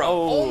 come on. Oh,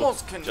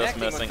 almost connecting just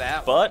missing. With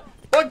that. But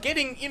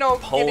getting,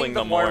 pulling getting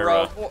the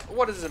Moira.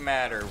 What does it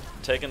matter?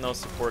 Taking those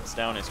supports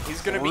down is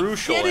He's gonna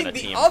crucial be in a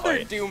team the other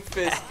fight.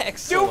 Doomfist.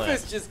 Excellent.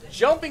 Doomfist just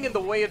jumping in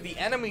the way of the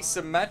enemy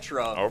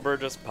Symmetra. Obra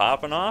just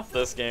popping off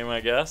this game,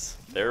 I guess.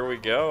 There we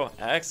go.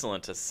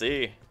 Excellent to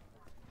see.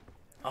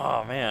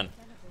 Oh man,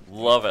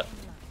 love it.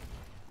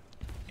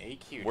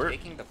 We're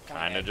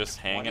kind of just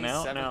hanging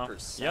out now.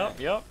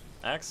 Yep.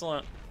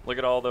 Excellent. Look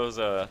at all those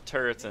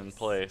turrets in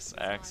place.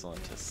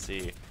 Excellent to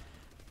see.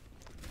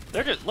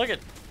 They're just, look at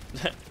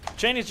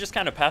Janie's just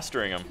kind of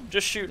pestering him,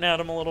 just shooting at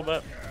him a little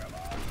bit.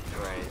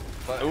 Right.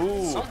 But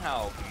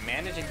somehow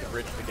managing to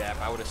bridge the gap,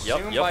 I would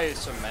assume by a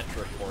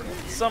Symmetra portal.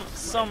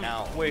 Some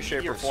way,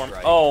 shape, or form.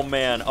 Oh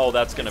man,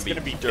 that's gonna be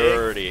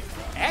dirty. Big.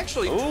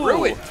 Actually,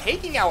 Druid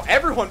taking out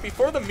everyone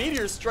before the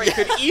meteor strike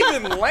could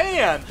even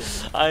land.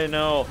 I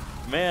know.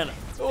 Man,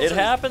 it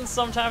happens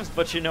sometimes,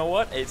 but you know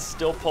what? It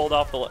still pulled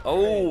off the...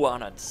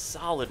 on a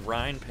solid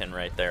Rhine pin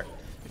right there.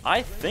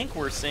 I think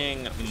we're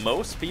seeing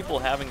most people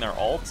having their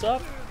ults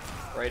up.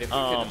 Right, if we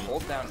can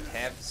hold down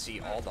tab to see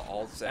all the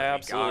ults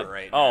that we got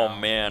right now. Oh,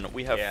 man,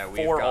 we have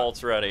 4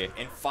 ults ready.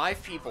 And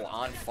 5 people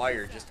on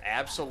fire, just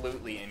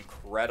absolutely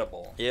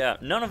incredible. Yeah,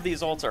 none of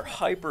these ults are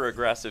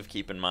hyper-aggressive,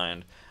 keep in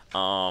mind.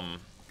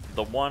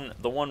 The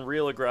one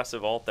real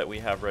aggressive ult that we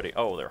have ready...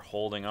 Oh, they're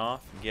holding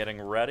off,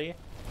 getting ready.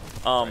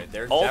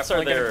 Ults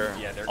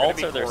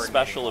are their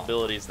special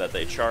abilities that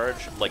they charge.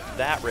 Like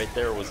that right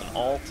there was an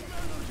ult.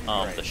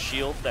 The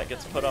shield that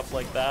gets put up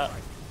like that.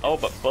 Oh,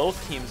 but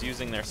both teams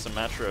using their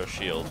Symmetra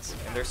shields.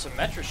 And their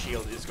Symmetra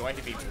shield is going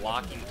to be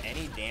blocking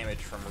any damage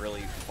from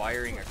really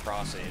firing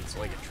across it. It's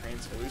like a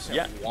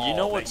translucent wall. You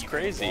know what's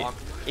crazy?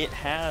 It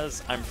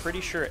has, I'm pretty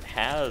sure it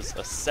has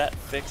a set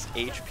fixed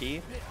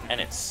HP,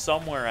 and it's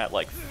somewhere at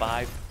like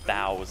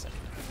 5,000.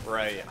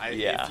 Right.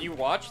 If you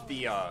watch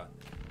the,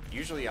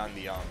 usually on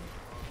the,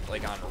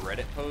 like on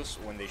Reddit posts,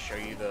 when they show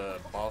you the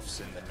buffs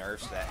and the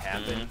nerfs that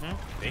happen,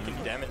 they can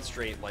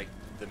demonstrate like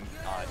the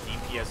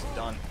DPS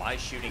done by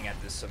shooting at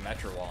the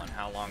Symmetra wall and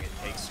how long it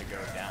takes to go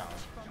down.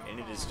 And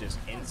it is just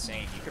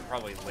insane. You could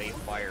probably lay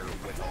fire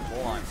with a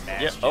full-on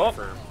bastion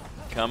for...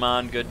 Come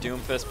on, good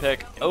Doomfist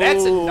pick.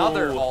 That's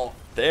another ult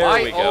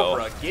by we go.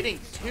 Obra,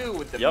 getting 2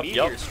 with the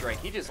meteor strike.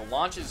 He just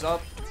launches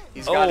up.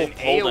 He's got an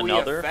AoE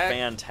another effect.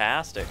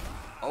 Fantastic.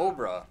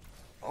 Obra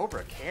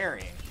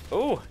carrying.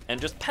 Oh,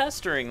 and just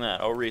pestering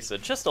that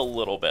Orisa just a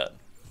little bit.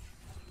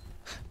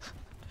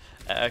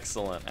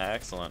 Excellent.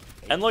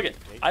 And look at,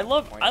 I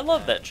love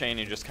that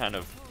Cheney just kind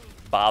of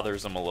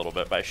bothers him a little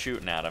bit by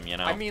shooting at him, you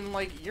know? I mean,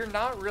 like, you're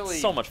not really...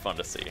 So much fun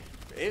to see.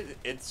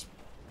 It's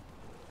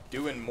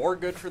doing more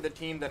good for the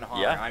team than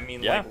harm. I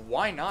mean, like,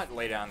 why not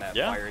lay down that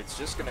fire? It's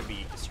just going to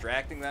be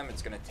distracting them.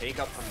 It's going to take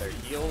up from their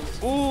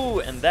heals. Ooh,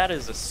 and that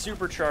is a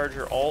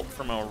supercharger ult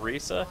from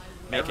Orisa,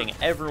 making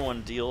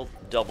everyone deal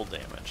double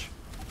damage.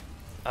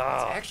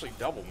 It's actually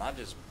double, not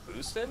just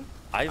boosted.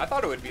 I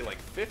thought it would be like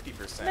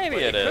 50%. Maybe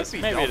it is.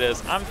 Maybe double. it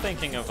is. I'm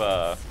thinking of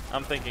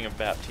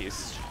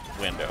Baptiste's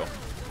window.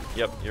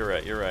 Yep, you're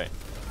right. You're right.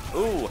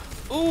 Ooh.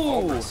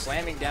 Ooh.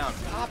 Slamming down,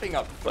 popping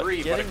up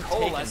 3, but a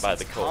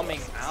coalescence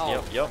coming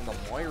out from the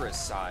Moira's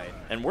side.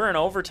 And we're in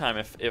overtime.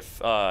 If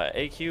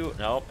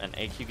AQ and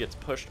AQ gets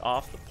pushed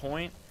off the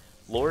point,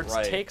 Lourdes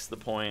takes the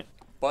point.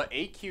 But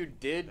AQ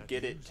did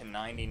get it to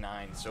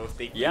 99, so if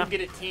they do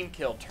get a team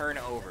kill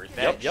turnover,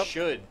 that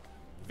should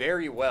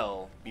very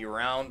well be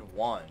round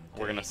 1.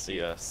 We're gonna see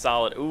a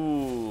solid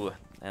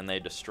and they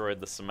destroyed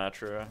the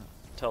Symmetra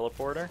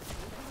teleporter.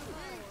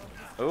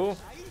 Ooh.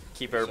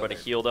 Keep everybody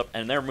healed up,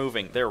 and they're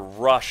moving. They're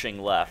rushing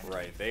left.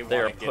 Right, they are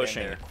want to get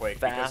in there quick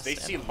fast because they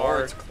see and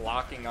Lourdes hard.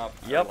 clocking up,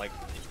 Yep. like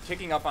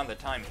ticking up on the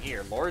time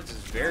here. Lourdes is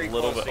very A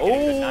little close bit. to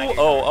getting the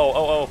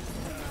 90.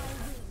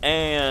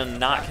 And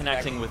not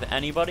connecting with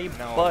anybody,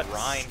 but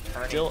Ryan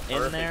still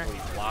in there.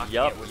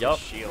 Yep. The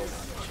shield.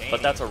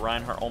 But that's a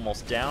Reinhardt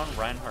almost down.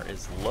 Reinhardt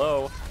is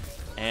low,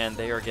 and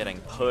they are getting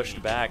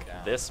pushed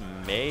back. This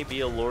may be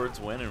a Lourdes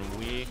win, and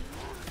we.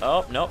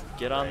 Oh, nope,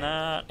 get on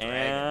that,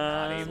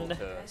 Not able and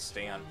to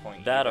stay on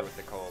point that with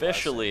the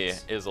officially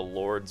is a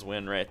Lourdes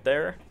win right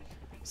there.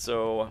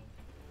 So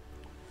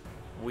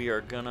we are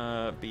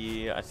gonna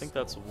be, I think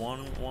that's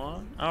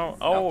 1-1.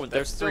 Oh,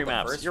 there's 3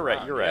 maps. You're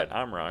right,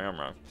 I'm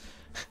wrong.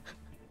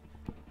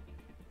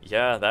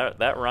 Yeah,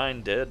 that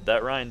Ryan did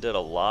a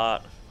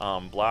lot.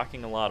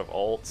 Blocking a lot of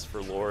ults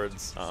for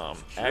Lourdes.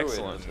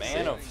 Excellent.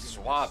 Man of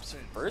swaps,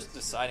 first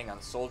deciding on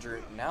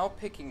Soldier, now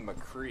picking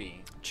McCree.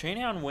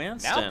 Cheney on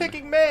Winston. Now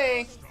picking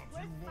May.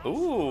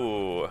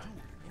 Ooh.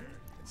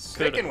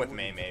 Sticking with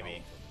May,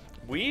 maybe.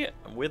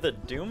 With a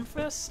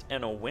Doomfist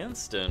and a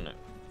Winston,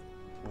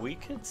 we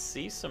could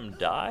see some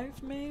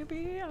dive,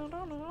 maybe? I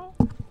don't know.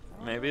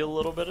 Maybe a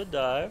little bit of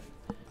dive.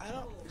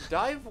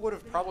 Dive would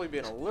have probably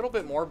been a little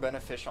bit more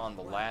beneficial on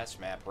the last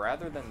map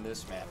rather than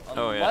this map.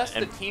 Unless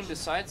the team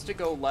decides to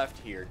go left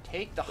here,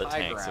 take the high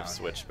ground. The tanks have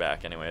switched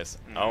back anyways.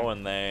 Oh,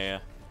 and they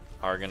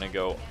are going to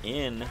go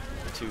in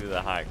to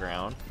the high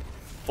ground.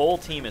 Full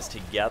team is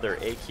together.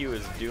 AQ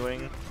is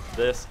doing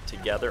this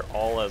together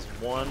all as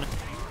one.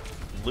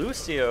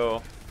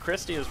 Lucio,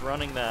 Christie is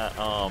running that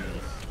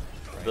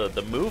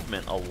the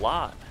movement a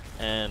lot.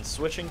 And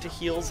switching to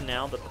heals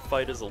now that the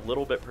fight is a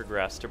little bit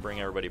progressed to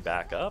bring everybody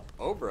back up.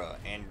 Obra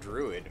and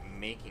Druid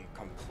making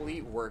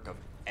complete work of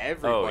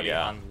everybody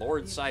on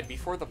Lourdes' side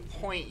before the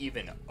point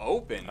even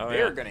opened.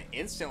 They're going to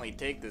instantly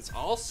take this.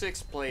 All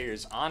 6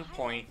 players on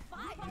point,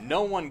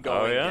 no one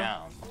going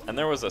down. And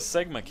there was a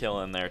Sigma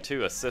kill in there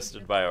too,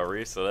 assisted by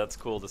Orisa. That's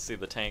cool to see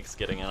the tanks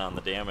getting in on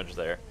the damage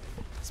there.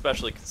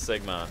 Especially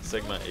Sigma.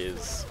 Sigma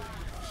is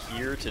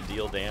here to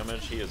deal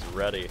damage. He is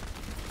ready.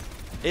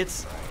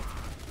 It's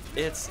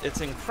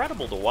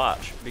incredible to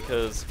watch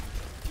because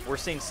we're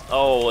seeing.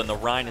 Oh, and the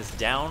Rhine is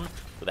down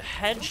with a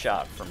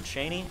headshot from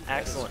Cheney.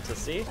 Excellent to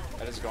see.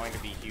 That is going to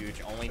be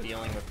huge. Only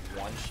dealing with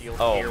 1 shield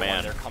here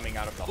when they're coming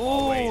out of the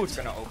hallway. It's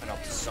going to open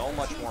up so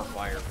much more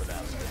fire for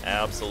them.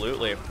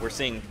 Absolutely. We're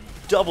seeing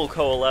double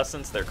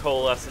coalescence. Their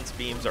coalescence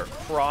beams are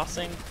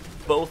crossing.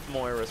 Both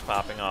Moiras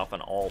popping off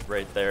an ult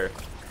right there.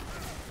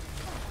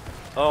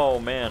 Oh,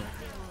 man.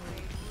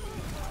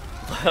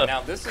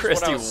 Now this is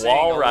Christie what I was saying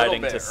wall a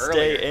riding little bit to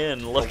earlier. stay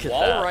in. Look at that.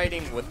 Wall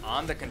riding with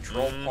on the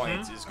control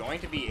points is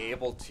going to be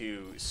able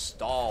to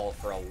stall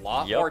for a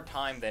lot more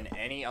time than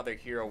any other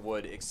hero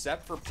would,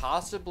 except for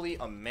possibly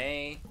a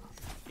May.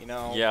 You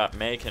know. Yeah,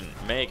 May can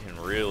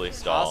really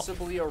stall.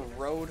 Possibly a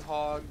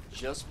Roadhog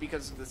just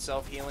because of the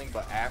self-healing,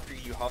 but after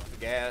you huff the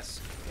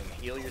gas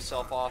and heal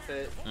yourself off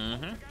it, I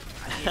mean,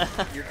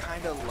 you're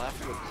kind of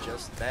left with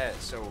just that.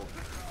 So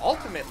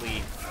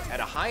ultimately, at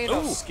a high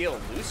enough skill,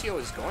 Lucio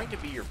is going to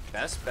be your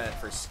best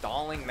bet for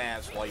stalling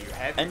maps while you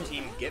have your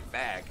team get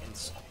back and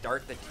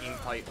start the team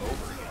fight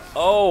over again.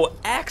 Oh,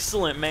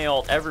 excellent May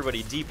ult.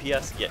 Everybody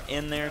DPS get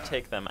in there,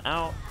 take them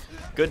out.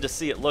 Good to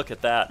see it. Look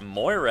at that.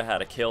 Moira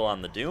had a kill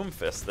on the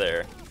Doomfist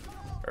there.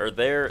 Or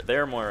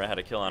their Moira had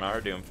a kill on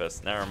our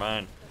Doomfist. Never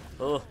mind.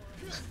 Oh,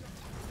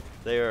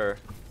 they are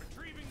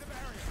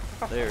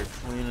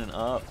cleaning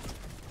up.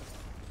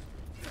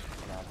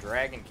 Now,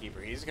 Dragon Keeper,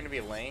 he's going to be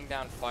laying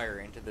down fire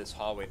into this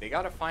hallway. They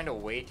got to find a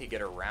way to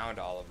get around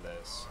all of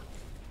this.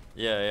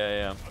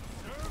 Yeah.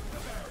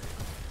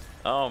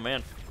 Oh,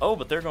 man. Oh,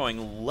 but they're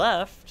going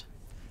left.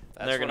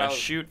 And they're going to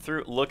shoot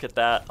through. Look at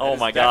that. Oh,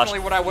 my gosh.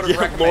 Definitely what I would have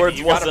recommended. Lourdes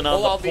you wasn't pull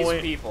on all the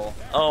point. These people.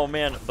 Oh,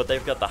 man. But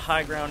they've got the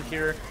high ground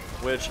here,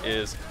 which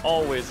is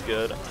always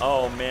good.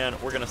 Oh, man.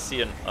 We're going to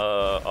see an...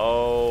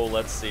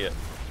 let's see it.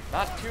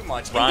 Not too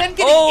much. Ryan. And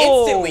then getting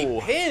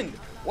instantly pinned.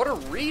 What a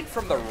read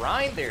from the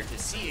Rhine there to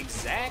see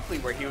exactly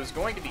where he was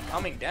going to be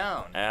coming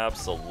down.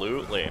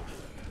 Absolutely.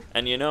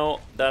 And you know,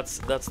 that's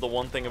the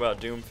one thing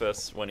about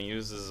Doomfist. When he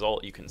uses his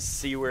ult, you can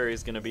see where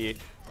he's going to be.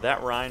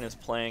 That Rhine is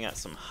playing at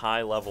some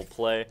high-level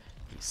play.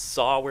 He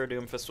saw where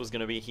Doomfist was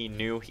going to be. He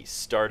knew he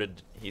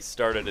started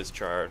his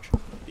charge.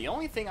 The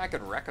only thing I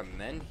could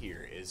recommend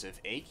here is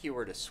if AQ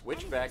were to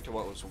switch back to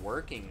what was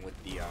working with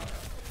the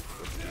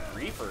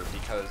Reaper,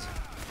 because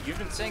you've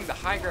been saying the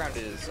high ground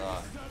is,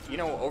 you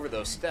know, over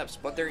those steps,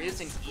 but there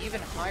is an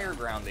even higher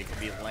ground they could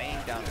be laying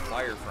down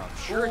fire from.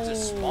 Sure, it's a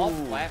small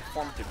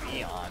platform to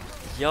be on,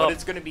 but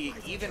it's going to be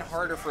even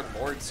harder for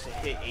Lourdes to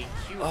hit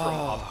AQ from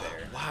up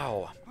there.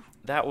 Wow.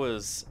 That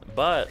was,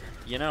 but,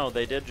 you know,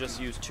 they did just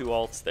use 2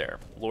 ults there.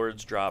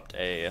 Lourdes dropped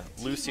a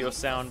Lucio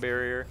sound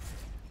barrier.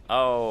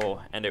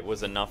 Oh, and it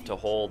was enough to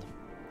hold.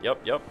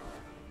 Yep.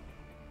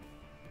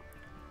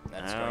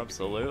 That's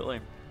absolutely.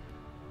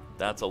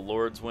 That's a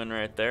Lourdes win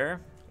right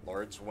there.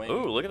 Lourdes win.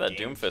 Ooh, look at that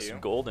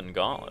Doomfist golden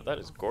gauntlet. That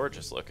is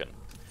gorgeous looking.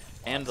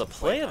 And the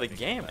play of the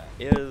game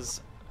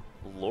is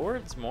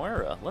Lourdes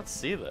Moira. Let's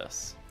see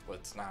this.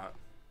 Let's not.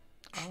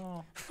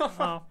 Oh.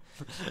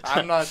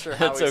 I'm not sure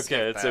how it's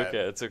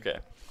okay.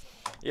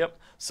 Yep.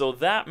 So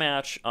that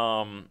match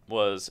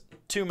was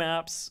 2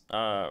 maps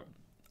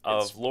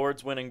of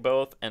Lourdes winning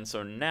both, and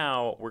so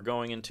now we're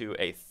going into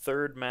a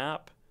 3rd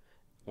map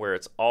where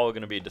it's all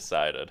going to be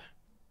decided.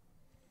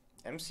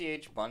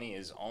 MCH Bunny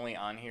is only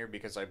on here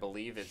because I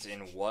believe it's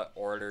in what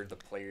order the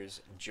players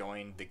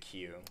joined the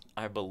queue.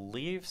 I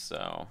believe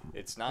so.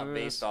 It's not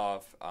based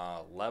off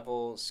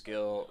level,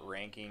 skill,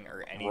 ranking,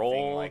 or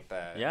anything like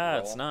that. Yeah,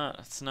 it's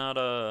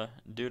not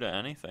due to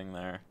anything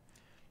there.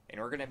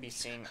 And we're gonna be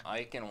seeing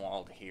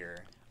Eichenwald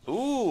here.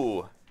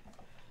 Ooh,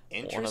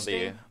 interesting. One of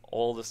the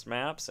oldest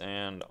maps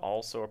and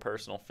also a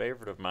personal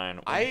favorite of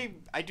mine. I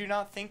do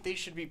not think they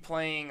should be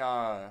playing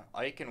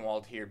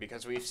Eichenwald here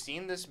because we've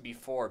seen this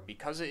before.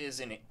 Because it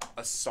is an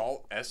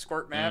assault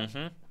escort map,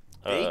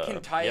 they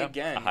can tie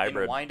again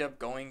and wind up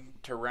going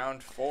to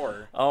round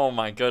 4. Oh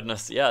my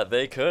goodness, yeah,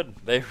 they could.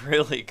 They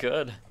really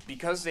could.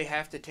 Because they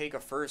have to take a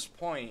first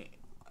point.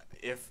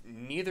 If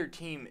neither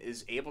team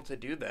is able to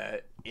do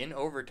that in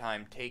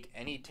overtime, take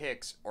any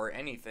ticks or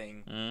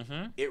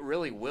anything, it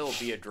really will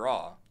be a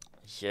draw.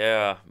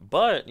 Yeah,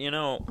 but you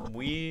know,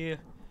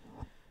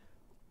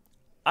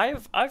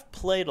 I've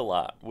played a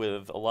lot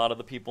with a lot of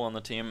the people on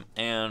the team,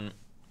 and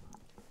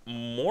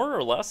more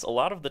or less a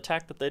lot of the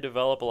tech that they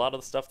develop, a lot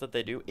of the stuff that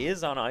they do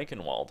is on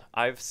Eichenwald.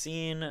 I've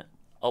seen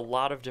a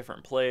lot of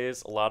different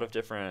plays, a lot of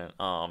different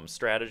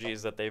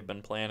strategies that they've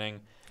been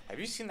planning. Have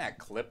you seen that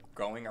clip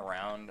going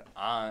around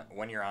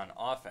when you're on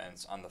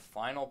offense on the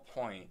final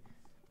point?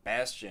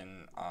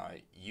 Bastion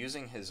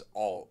using his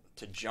ult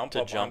to jump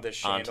onto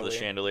the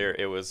chandelier.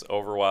 It was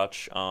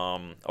Overwatch,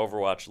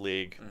 Overwatch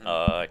League.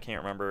 I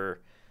can't remember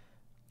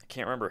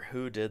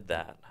who did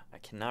that. I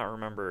cannot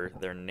remember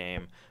their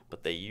name,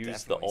 but they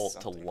used the ult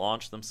to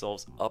launch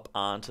themselves up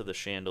onto the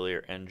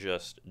chandelier and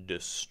just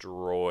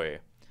destroy.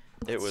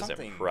 It was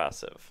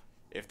impressive.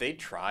 If they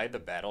try the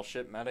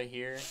battleship meta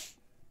here,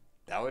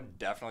 that would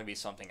definitely be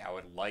something I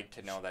would like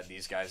to know that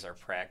these guys are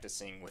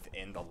practicing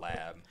within the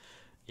lab.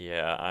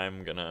 Yeah,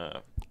 I'm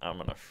gonna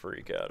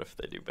freak out if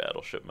they do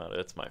battleship meta.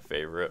 It's my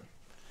favorite.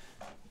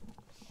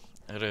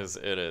 It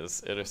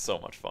is so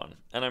much fun.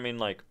 And I mean,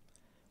 like,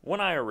 when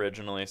I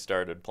originally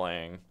started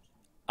playing,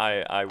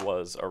 I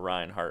was a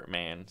Reinhardt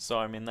main. So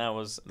I mean, that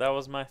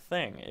was my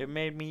thing. It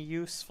made me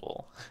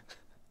useful.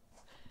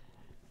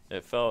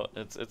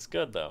 It's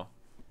good though.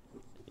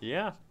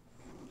 Yeah.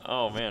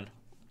 Oh man.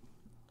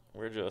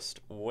 We're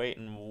just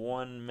waiting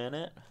 1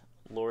 minute.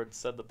 Lourdes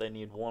said that they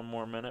need 1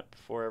 more minute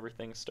before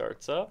everything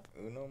starts up.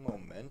 Uno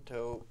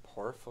momento,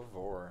 por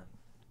favor.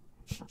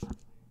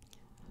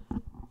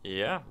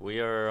 Yeah,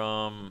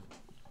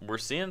 we're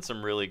seeing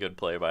some really good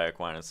play by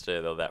Aquinas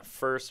today, though. That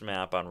first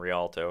map on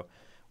Rialto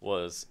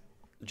was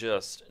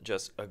just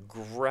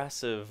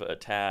aggressive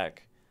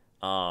attack,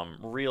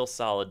 real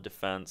solid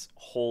defense,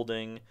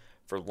 holding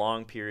for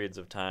long periods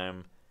of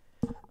time,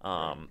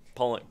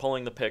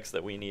 pulling the picks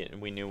that we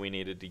knew we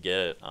needed to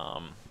get.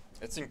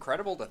 It's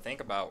incredible to think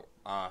about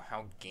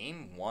how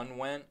Game 1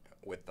 went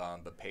with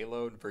the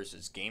payload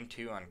versus Game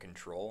 2 on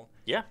control.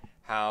 Yeah.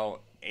 How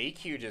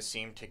AQ just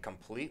seemed to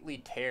completely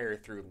tear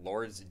through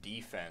Lourdes'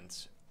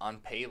 defense on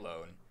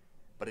payload,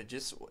 but it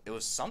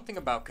was something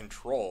about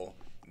control.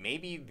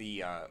 Maybe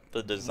the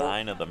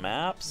design of the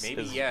maps.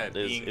 Maybe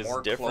is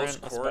more different,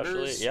 close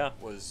quarters. Especially, yeah.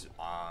 Was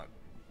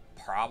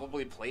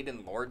probably played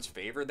in Lourdes'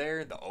 favor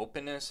there. The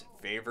openness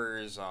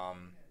favors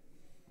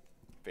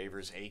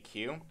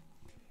AQ.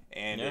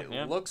 And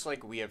it looks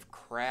like we have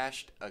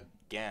crashed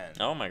again.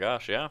 Oh my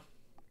gosh, yeah.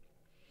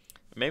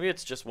 Maybe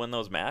it's just when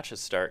those matches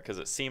start, because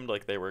it seemed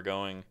like they were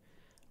going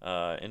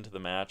into the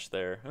match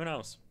there. Who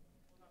knows?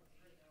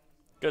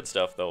 Good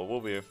stuff though.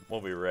 We'll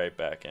be right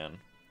back in.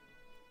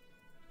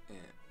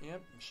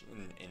 Yep,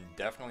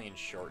 definitely in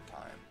short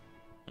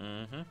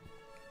time.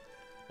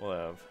 We'll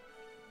have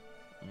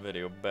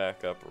video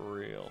back up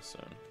real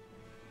soon.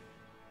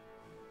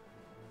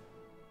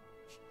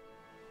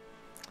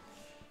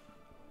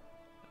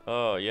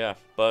 Oh yeah,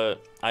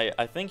 but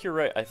I think you're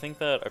right. I think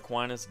that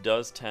Aquinas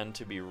does tend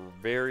to be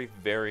very,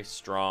 very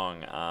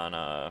strong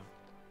on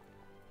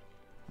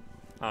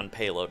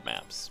payload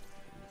maps.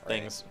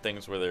 Right.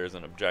 Things where there's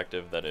an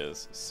objective that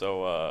is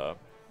so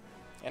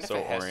and so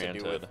if it has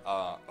oriented. To do with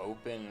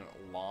open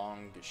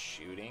long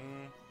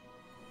shooting,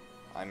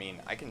 I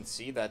mean, I can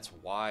see that's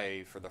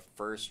why for the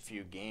first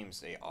few games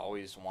they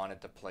always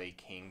wanted to play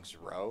King's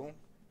Row,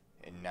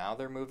 and now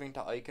they're moving to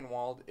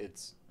Eichenwald.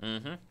 It's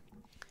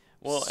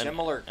well,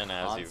 similar and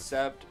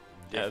concept,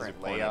 different as you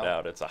pointed layout.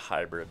 out, it's a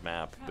hybrid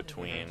map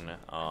between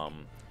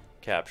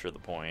capture the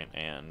point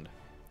and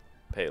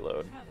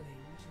payload.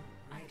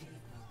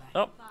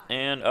 Oh,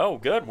 and oh,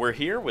 good. We're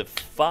here with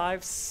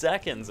 5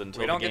 seconds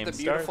until We don't the game get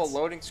the beautiful starts.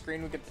 loading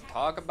screen we get to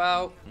talk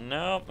about.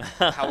 Nope.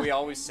 How we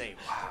always say,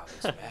 wow,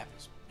 this map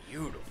is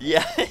beautiful.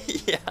 Yeah,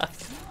 yeah.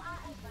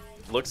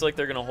 Looks like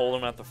they're going to hold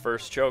him at the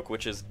first choke,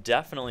 which is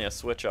definitely a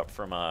switch up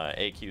from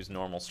AQ's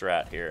normal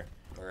strat here.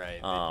 Right.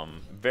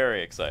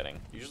 Very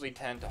exciting. Usually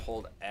tend to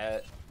hold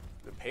at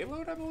the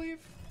payload, I believe.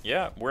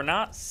 Yeah, we're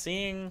not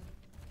seeing...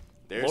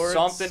 There's Lourdes.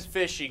 something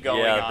fishy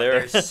going on.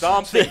 There's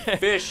something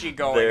fishy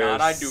going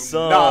on. I do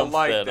not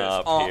like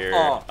this.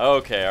 Here.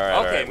 Okay, all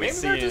right. Okay, We're maybe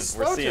they're just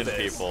slow seeing to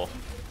this. people.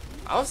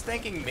 I was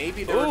thinking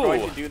maybe they were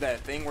going to do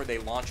that thing where they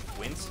launch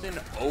Winston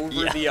over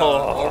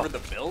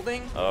the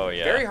building. Oh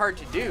yeah. Very hard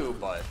to do,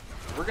 but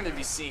we're going to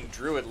be seeing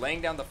Druid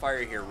laying down the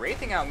fire here,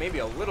 wraithing out maybe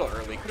a little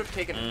early. Could have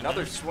taken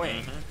another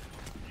swing.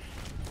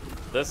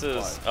 This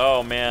is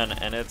oh man,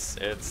 and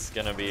it's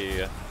gonna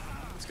be.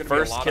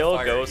 First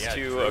kill goes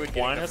to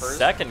Aquinas.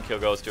 Second kill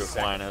goes to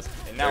Aquinas.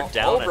 And now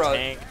they're down a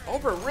tank.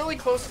 Obra really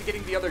close to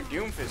getting the other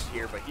Doomfist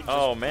here, but he just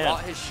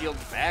brought his shield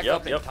back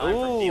up in time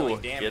for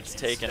dealing damage. Gets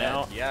taken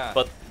out. Yeah.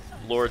 But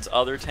Lourdes'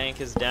 other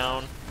tank is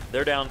down.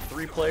 They're down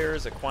 3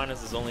 players.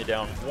 Aquinas is only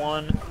down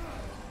 1.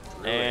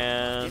 Really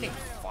and getting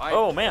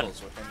 5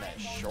 kills within that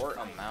short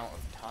amount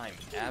of time.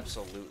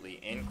 Absolutely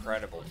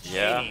incredible.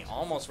 Cheney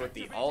almost with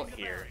the ult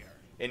here.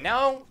 And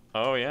now...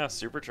 Oh yeah,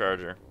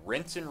 Supercharger.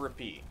 Rinse and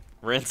repeat.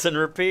 Rinse and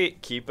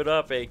repeat. Keep it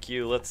up,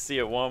 AQ. Let's see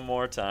it one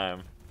more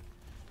time.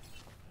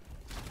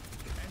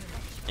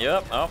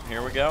 Yep. Oh,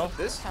 here we go.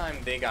 This time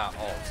they got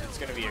ults. It's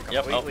going to be a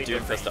completely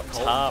different up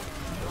top.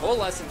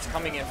 Coalescence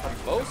coming in from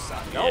both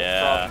sides.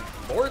 Yeah. Nope,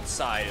 from Lourdes'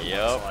 side it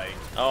looks like.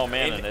 Oh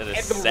man, and it is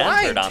and centered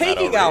Ryan on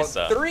taking that out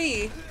Orisa.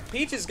 3.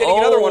 Peach is getting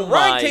another one.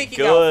 Ryan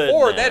taking out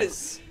 4. That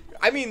is...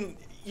 I mean...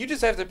 You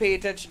just have to pay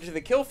attention to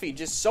the kill feed.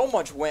 Just so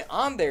much went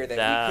on there that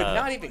we could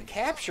not even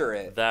capture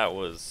it. That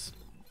was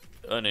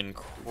an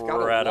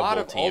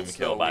incredible team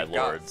kill by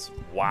Lourdes.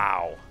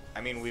 Wow.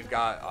 I mean, we've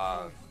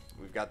got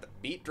the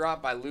beat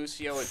drop by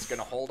Lucio. It's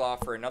gonna hold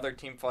off for another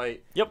team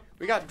fight. Yep.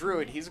 We got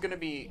Druid. He's gonna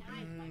be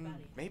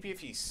maybe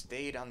if he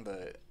stayed on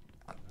the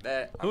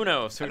that. Who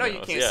knows? I know you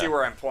can't see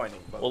where I'm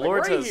pointing, but well,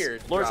 like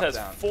Lourdes has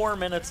 4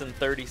 minutes and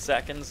 30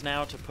 seconds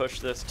now to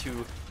push this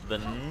to the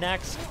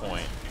next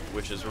point,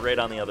 which is right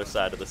on the other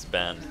side of this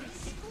bend.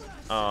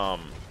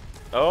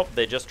 Oh,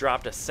 they just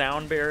dropped a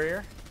sound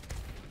barrier.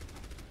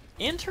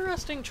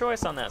 Interesting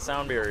choice on that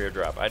sound barrier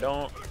drop. I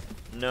don't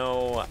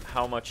know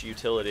how much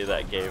utility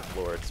that gave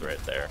Lourdes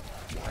right there.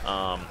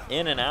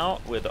 In and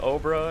out with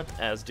Obra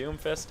as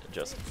Doomfist,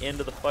 just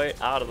into the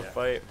fight, out of the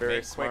fight,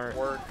 very smart.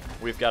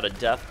 We've got a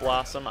Death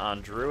Blossom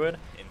on Druid.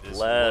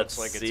 Let's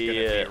see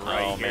it.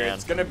 Oh man,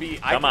 it's gonna be.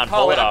 Come on,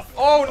 pull it off.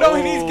 Oh no,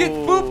 he needs to get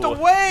booped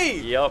away.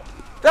 Yep.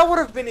 That would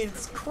have been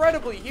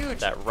incredibly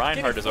huge. That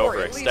Reinhardt is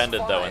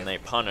overextended though, and they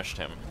punished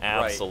him.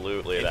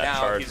 Absolutely, right. that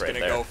charge right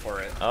there. Now he's gonna go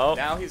for it. Oh,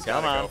 now he's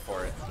gonna go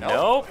for it.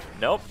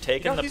 Nope.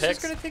 Taking the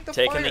picks.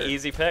 Taking the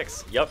easy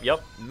picks. Yep.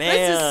 Man.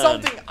 This is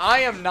something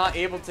I am not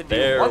able to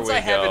do. Once I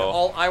have it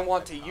all, I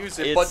want to use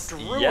it. But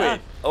Druid. Yeah.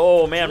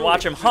 Oh man, Druid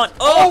watch him hunt.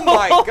 Oh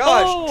my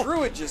gosh,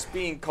 Druid just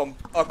being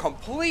a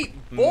complete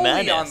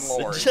bully on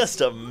Lourdes.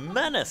 Just a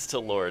menace to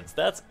Lourdes.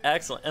 That's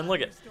excellent. And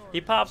look at, he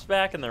pops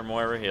back and their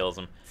Moira heals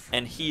him,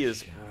 and he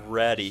is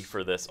ready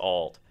for this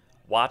ult.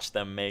 Watch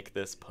them make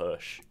this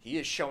push. He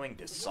is showing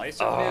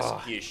decisiveness.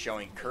 He is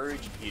showing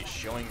courage. He is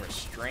showing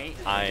restraint.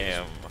 I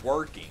am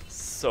working.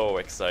 So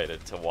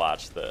excited to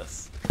watch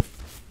this.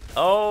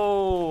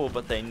 Oh,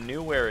 but they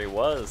knew where he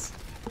was.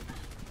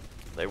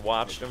 They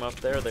watched him up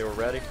there. They were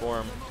ready for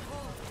him.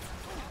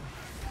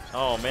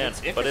 Oh man,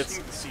 but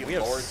we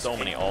have so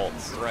many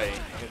ults. Right.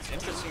 It's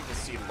interesting to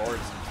see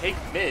Lourdes take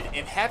mid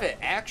and have it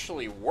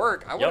actually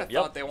work. I would have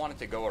thought they wanted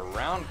to go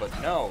around, but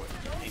no.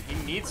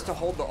 He needs to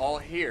hold the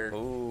ult here.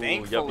 Ooh,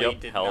 thankfully,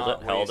 did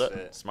not waste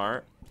it.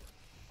 Smart.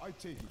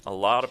 A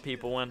lot of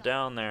people went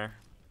down there.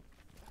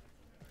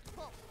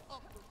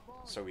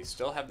 So we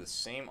still have the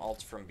same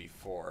ults from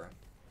before.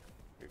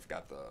 We've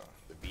got the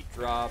beat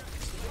drop,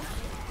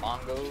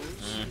 Mongos.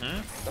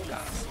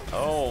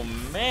 Oh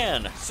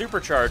man,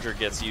 Supercharger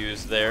gets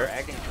used there.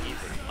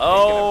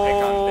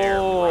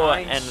 Oh,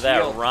 and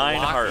that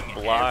Reinhardt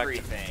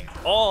blocked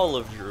all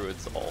of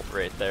Druid's ult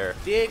right there.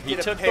 He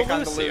took the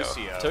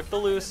Lucio. Took the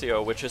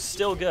Lucio, which is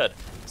still good.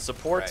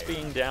 Supports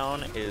being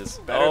down is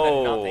better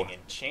than nothing.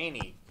 And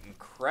Cheney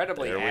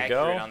incredibly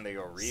accurate on the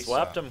Orisa.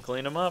 Swept him,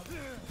 clean him up,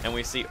 and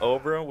we see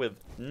Obra with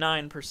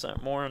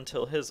 9% more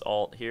until his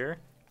ult here.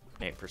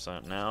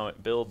 8% now.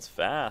 It builds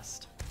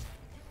fast.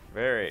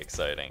 Very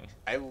exciting.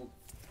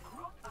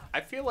 I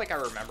feel like I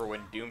remember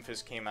when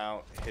Doomfist came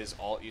out, his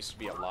ult used to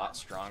be a lot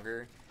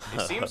stronger.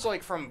 It seems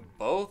like from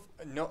both,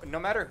 no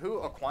matter who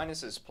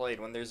Aquinas has played,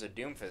 when there's a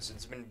Doomfist,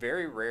 it's been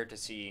very rare to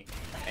see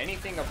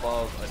anything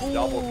above a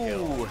double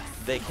kill.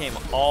 They came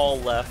all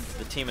left.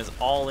 The team is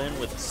all in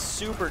with a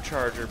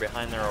supercharger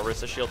behind their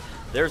Orisa shield.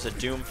 There's a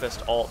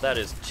Doomfist ult. That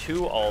is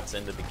 2 ults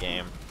into the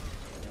game.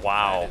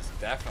 Wow. That is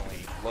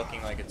definitely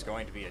looking like it's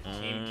going to be a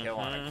team kill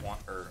on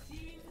Aquinas.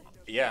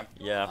 Yeah,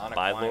 on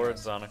by Aquinas.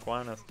 Lourdes on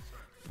Aquinas.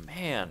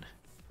 Man,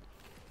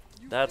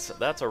 that's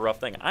a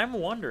rough thing. I'm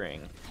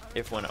wondering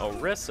if when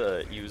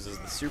Orisa uses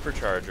the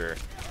supercharger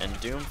and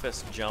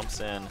Doomfist jumps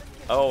in,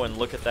 oh, and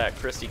look at that,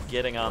 Christy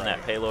getting on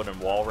that payload and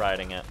wall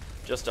riding it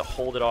just to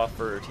hold it off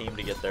for her team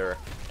to get there.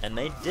 And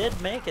they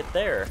did make it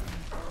there.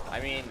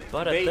 I mean,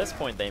 but at this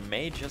point, they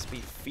may just be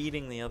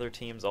feeding the other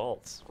team's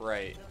ults.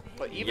 Right.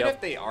 But even if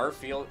they are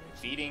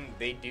feeding,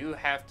 they do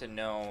have to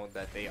know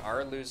that they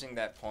are losing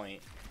that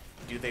point.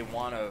 Do they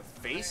want to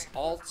face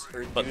ults,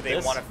 or do they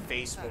want to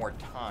face more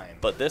time?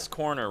 But this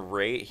corner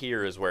right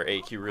here is where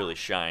AQ really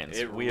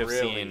shines. We have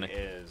seen.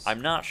 I'm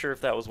not sure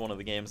if that was one of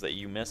the games that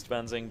you missed,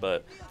 Benzing,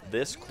 but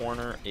this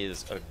corner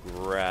is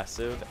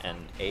aggressive, and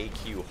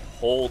AQ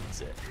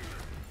holds it.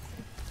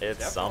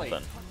 It's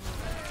something.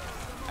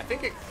 I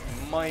think it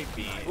might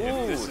be.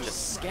 Ooh,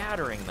 just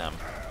scattering them.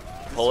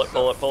 Pull it,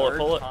 pull it, pull it,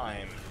 pull it.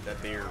 That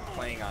they're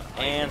playing on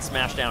and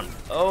smash down.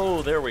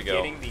 Oh, there we go.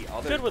 Getting the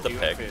other good with the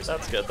pick.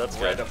 That's good. That's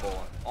good.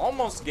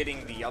 Almost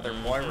getting the other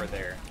Moira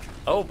there.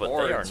 Oh, but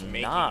they are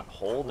not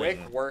holding.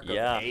 Quick work of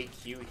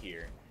AQ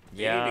here.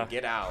 They need to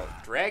get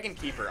out. Dragon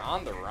Keeper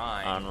on the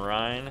Rhine. On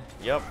Rhine.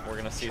 Yep, we're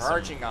gonna see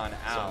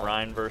some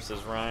Rhine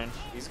versus Rhine.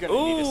 He's gonna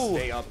need to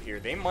stay up here.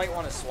 They might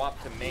want to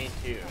swap to Mei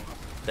too.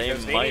 They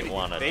might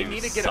want to do something. They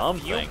need to get a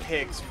few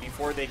picks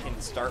before they can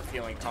start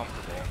feeling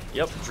comfortable.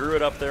 Yep, drew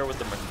it up there with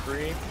the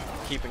McCree.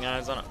 Keeping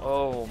eyes on it.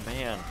 Oh,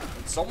 man.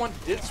 Someone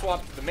did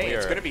swap to the Mei.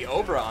 It's going to be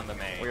Obra on the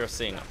Mei. We are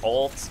seeing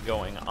ults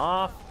going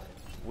off.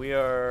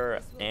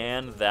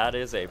 And that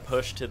is a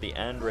push to the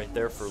end right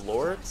there for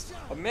Lourdes.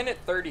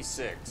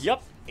 1:36.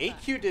 Yep.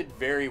 AQ did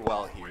very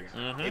well here.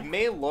 It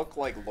may look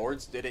like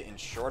Lourdes did it in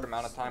short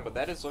amount of time, but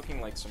that is looking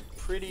like some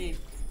pretty...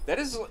 That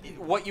is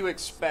what you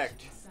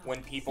expect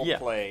when people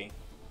play...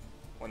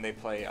 When they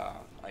play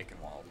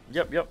Eichenwald.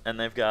 Yep. And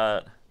they've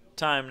got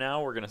time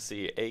now. We're going to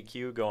see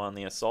AQ go on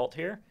the assault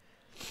here.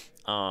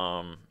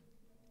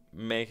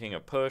 Making a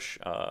push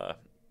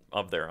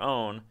of their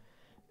own,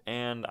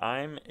 and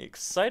I'm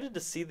excited to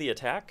see the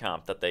attack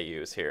comp that they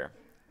use here.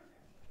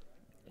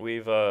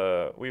 We've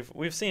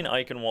seen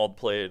Eichenwald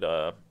played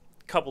a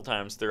couple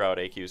times throughout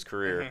AQ's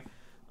career,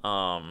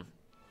 and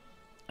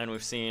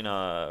we've seen.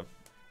 I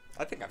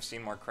think I've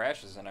seen more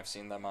crashes than I've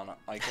seen them on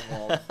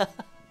Eichenwald.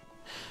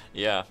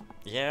 yeah,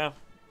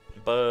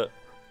 but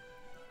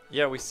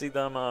yeah, we see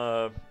them.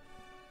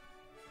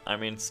 I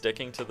mean,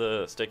 sticking to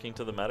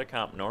the meta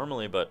comp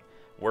normally, but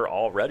we're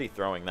already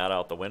throwing that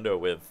out the window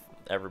with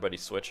everybody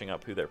switching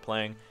up who they're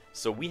playing.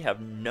 So we have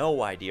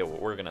no idea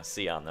what we're gonna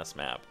see on this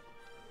map.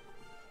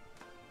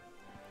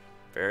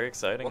 Very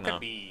exciting. What could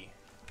be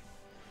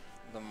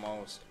the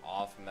most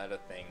off-meta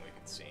thing we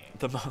could see?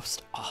 The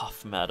most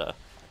off-meta.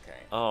 Okay.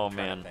 Oh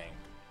man.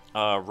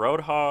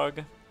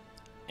 Roadhog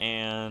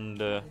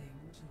and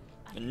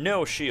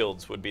no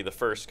shields would be the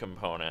first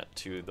component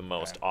to the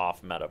most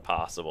off-meta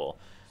possible.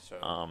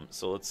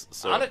 So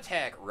let's on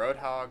attack,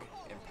 Roadhog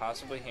and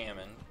possibly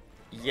Hammond.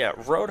 Yeah,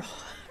 Roadhog.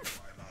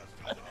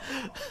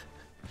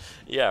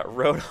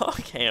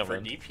 Roadhog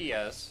Hammond. For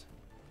DPS.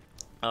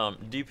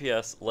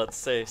 DPS, let's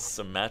say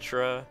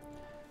Symmetra,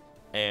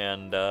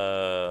 and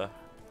oh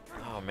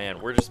man,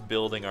 we're just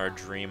building our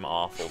dream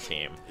awful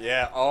team.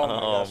 Yeah. Oh my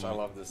gosh, I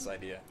love this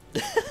idea.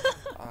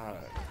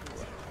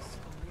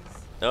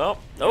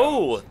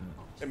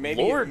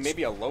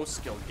 Maybe a low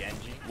skill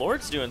Genji.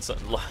 Lourdes doing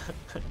something.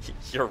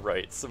 You're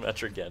right,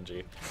 Symmetra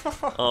Genji.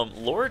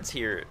 Lourdes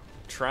here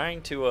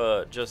trying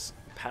to just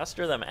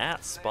pester them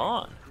at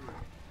spawn.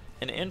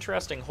 An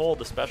interesting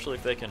hold, especially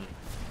if they can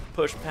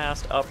push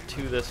past up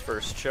to this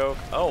first choke.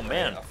 Oh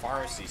man, a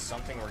pharmacy,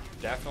 something we're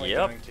definitely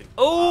going to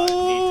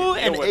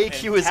and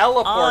AQ is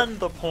on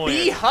the point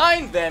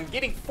behind them,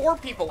 getting 4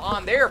 people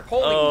on there,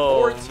 pulling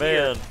Lourdes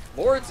here.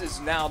 Lourdes is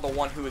now the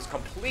one who is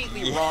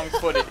completely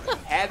wrong-footed,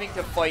 having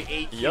to fight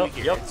AQ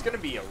here. It's going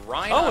to be a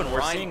Rhine on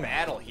Rhine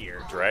battle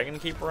here. Dragon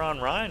Keeper on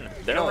Rhine.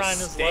 Their Rhine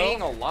is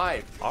staying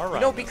alive. Our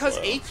Rhine because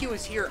AQ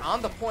is here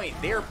on the point,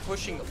 they are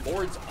pushing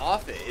Lourdes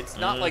off it. It's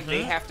not like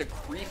they have to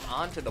creep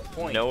onto the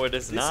point. No, it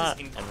is not.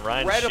 And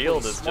Rhine's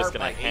shield is just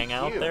going to hang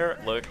out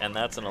there. Look, and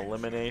that's an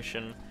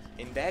elimination.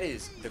 And that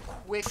is the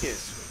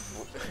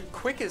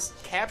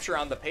quickest capture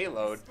on the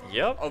payload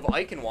of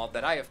Eichenwald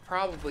that I have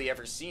probably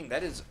ever seen.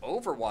 That is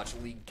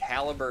Overwatch League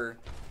caliber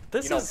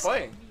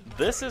playing.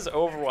 This is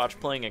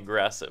Overwatch playing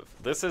aggressive.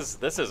 This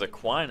is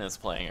Aquinas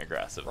playing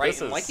aggressive. Right,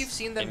 and like you've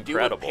seen them do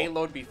with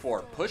payload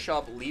before. Push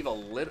up, leave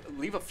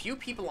a few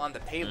people on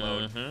the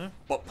payload,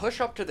 but push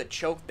up to the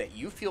choke that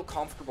you feel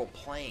comfortable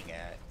playing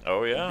at.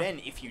 Oh yeah. And then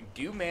if you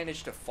do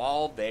manage to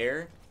fall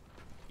there,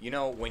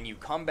 when you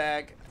come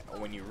back,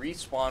 when you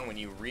respawn, when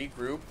you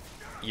regroup,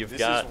 you've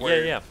got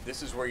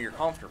This is where you're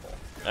comfortable.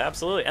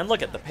 Absolutely. And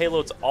look at the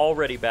payload's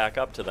already back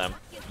up to them.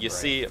 You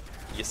Right.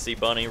 see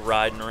Bunny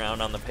riding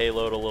around on the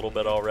payload a little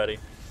bit already.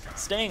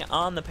 Staying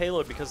on the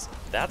payload because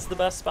that's the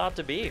best spot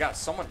to be. You got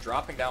someone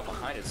dropping down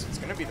behind us. It's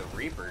going to be the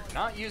Reaper,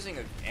 not using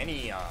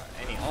any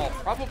ult.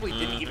 Probably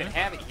didn't even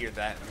have it here.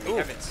 That we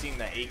haven't seen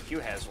that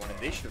AQ has one, and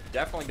they should have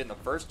definitely been the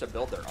first to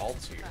build their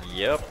ults here.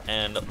 Yep,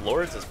 and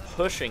Lourdes is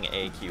pushing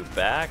AQ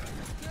back.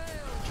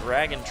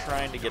 Dragon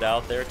trying to get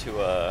out there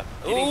to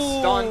getting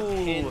stunned,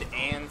 pinned,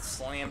 and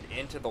slammed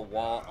into the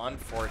wall.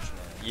 Unfortunate.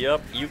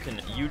 Yep,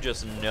 you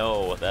just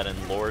know that in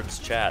Lourdes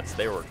chats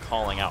they were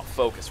calling out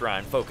focus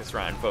Ryan, focus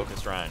Ryan,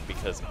 focus Ryan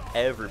because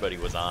everybody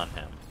was on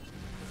him.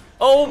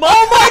 Oh my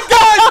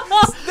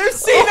God! They're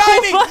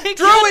C9ing! Oh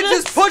Druid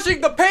just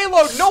pushing the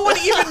payload, no one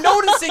even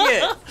noticing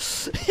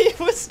it! He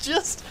was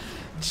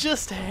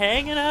just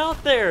hanging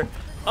out there.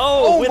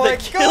 Oh, with my a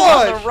kill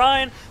on gosh. the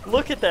Ryan.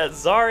 Look at that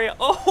Zarya.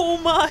 Oh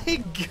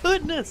my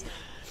goodness.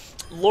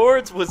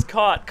 Lourdes was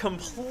caught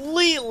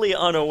completely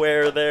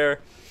unaware there.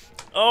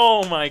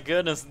 Oh my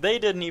goodness. They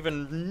didn't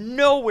even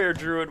know where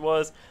Druid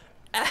was.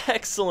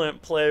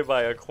 Excellent play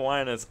by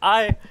Aquinas.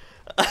 Oh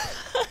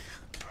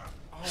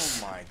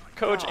my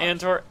Coach gosh.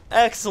 Antor,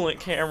 excellent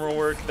camera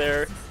work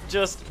there.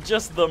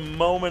 Just the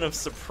moment of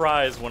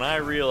surprise when I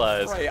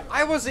realized. Right,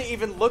 I wasn't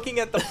even looking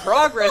at the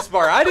progress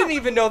bar. I didn't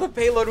even know the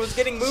payload was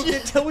getting moved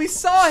until we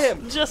saw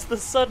him. Just the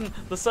sudden,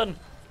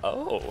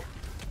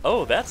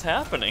 oh, that's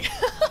happening.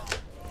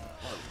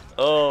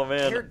 Oh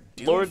man,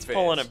 Lourdes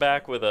pulling it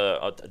back with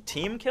a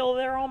team kill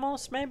there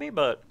almost maybe,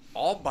 but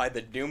all by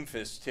the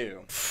Doomfist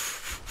too.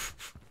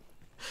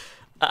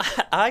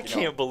 I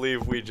can't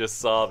believe we just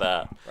saw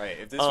that. Right,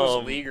 if this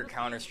was League or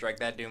Counter-Strike,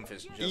 that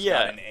Doomfist just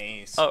got an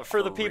ace.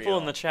 For the people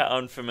in the chat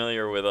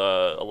unfamiliar with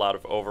a lot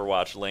of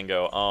Overwatch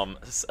lingo, a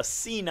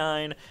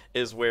C9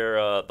 is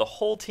where the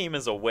whole team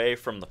is away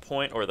from the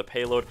point or the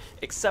payload,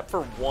 except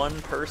for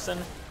one person,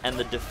 and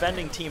the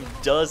defending team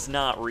does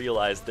not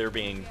realize they're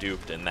being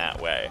duped in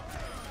that way.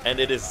 And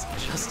it is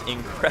just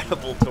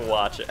incredible to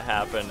watch it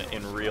happen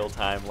in real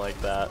time like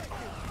that.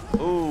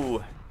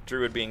 Ooh,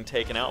 Druid being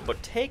taken out,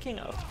 but taking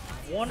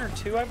one or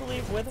two, I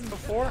believe, with him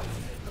before.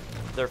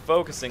 They're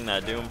focusing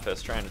that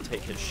Doomfist, trying to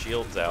take his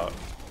shields out.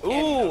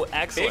 Ooh,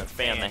 excellent.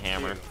 Fan the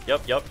hammer. Too.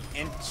 Yep.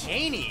 And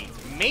Janie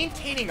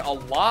maintaining a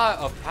lot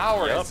of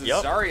power as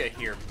Zarya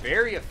here.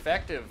 Very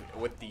effective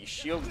with the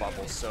shield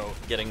bubbles. So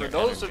getting for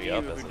those of you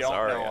who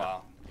don't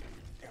know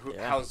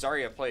how Zarya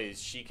Zarya plays,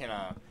 she can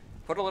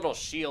put a little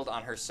shield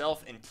on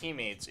herself and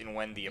teammates, and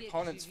when the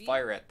opponents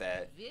fire at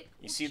that,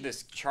 you see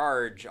this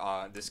charge,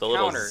 this the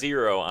counter. Little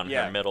 0 on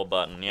her middle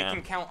button, It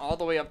can count all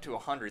the way up to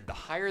 100. The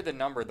higher the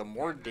number, the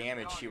more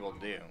damage she will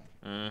do.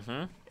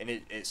 And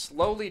it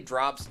slowly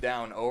drops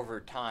down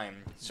over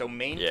time, so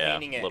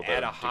maintaining it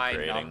at a high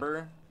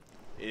number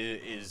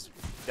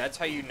that's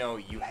how you know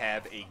you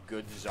have a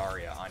good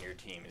Zarya on your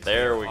team.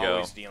 There we go.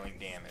 Always dealing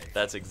damage.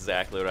 That's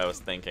exactly what I was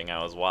thinking.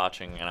 I was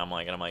watching, and I'm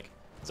like,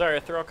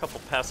 Zarya, throw a couple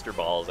pester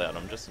balls at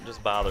him,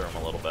 just bother him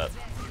a little bit.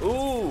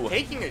 Ooh!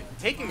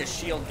 Taking a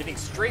shield, getting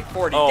straight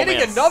forward, and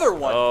getting another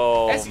one.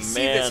 Oh, as you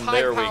see this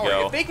high there power. we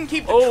go. If they can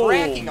keep the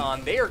tracking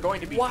on, they are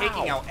going to be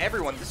taking out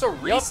everyone. This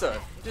Orisa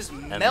just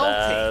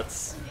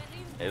melting.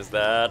 Is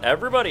that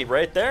everybody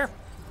right there?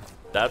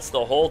 That's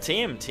the whole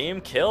team.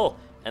 Team kill.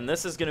 And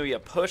this is going to be a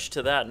push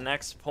to that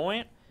next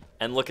point.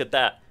 And look at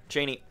that.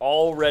 Janie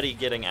already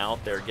getting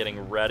out there,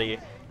 getting ready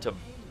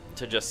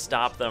to just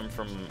stop them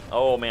from...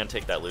 Oh, man,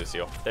 take that,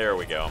 Lucio. There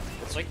we go.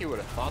 It's like you would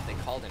have thought they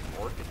called in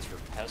Orchids for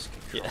pest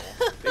control.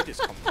 They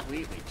just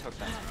completely took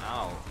them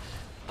out.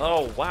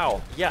 Oh,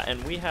 wow. Yeah,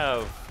 and we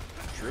have...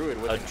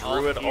 Druid with a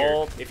Druid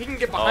ult. If he can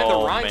get behind the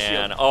Rhine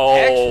shield...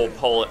 Oh,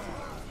 pull it.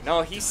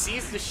 No, he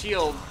sees the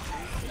shield.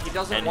 He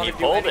doesn't want to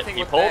do anything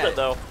with that. He pulled it,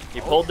 though. He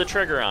pulled the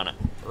trigger on it.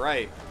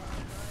 Right.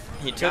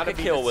 He took a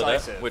kill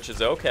with it, which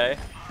is okay,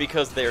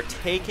 because they're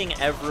taking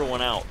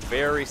everyone out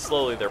very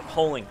slowly. They're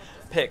pulling...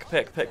 Pick,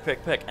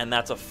 and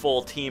that's a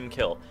full team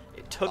kill.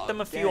 It took them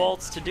a few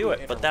ults to do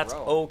it, but that's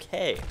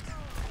okay.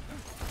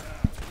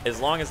 As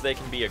long as they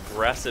can be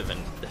aggressive, and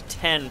a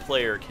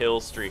 10-player kill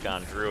streak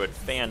on Druid,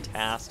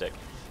 fantastic.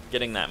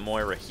 Getting that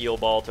Moira heal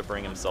ball to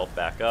bring himself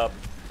back up.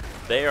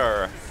 They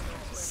are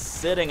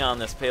sitting on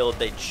this payload.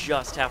 They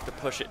just have to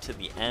push it to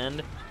the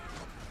end.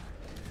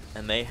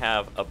 And they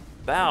have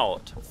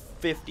about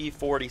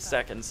 50-40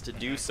 seconds to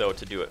do so,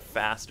 to do it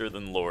faster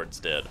than Lourdes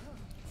did.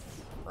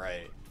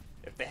 Right.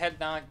 If they had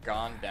not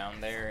gone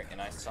down there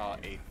and I saw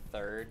a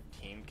third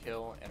team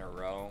kill in a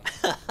row,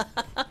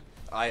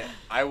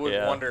 I would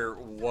wonder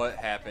what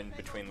happened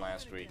between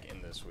last week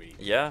and this week.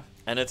 Yeah,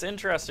 and it's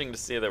interesting to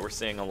see that we're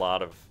seeing a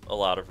lot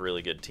of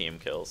really good team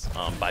kills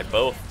by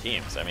both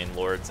teams. I mean,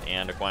 Lourdes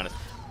and Aquinas.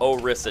 Oh,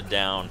 Rissa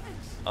down.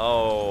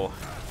 Oh,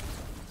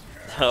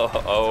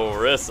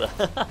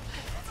 Rissa.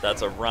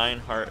 That's a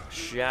Reinhardt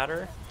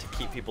shatter to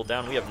keep people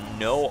down. We have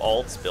no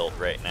ults built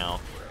right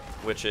now,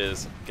 which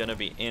is gonna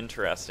be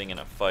interesting in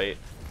a fight.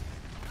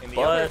 And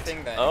the other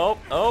thing that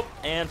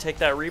and take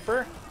that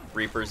Reaper.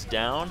 Reaper's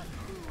down.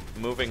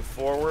 moving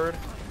forward.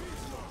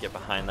 Get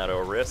behind that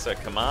Orisa.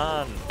 Come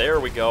on. There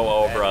we go,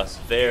 Obra.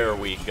 There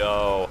we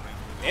go.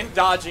 And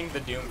dodging the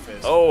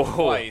Doomfist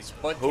twice,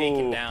 but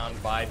taken down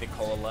by the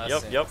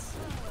Coalescence. Yep.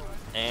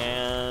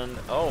 And,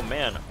 oh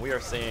man, we are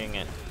seeing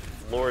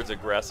Lourdes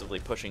aggressively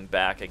pushing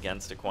back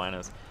against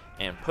Aquinas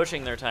and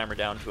pushing their timer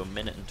down to 1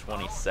 minute and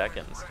 20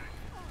 seconds.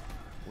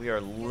 We are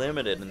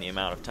limited in the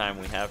amount of time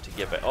we have to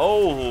get back.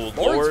 Oh,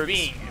 Lourdes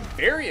being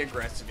very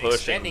aggressive,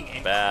 extending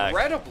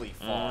incredibly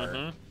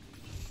far.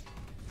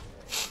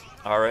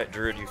 All right,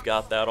 Druid, you've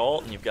got that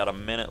ult, and you've got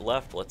 1 minute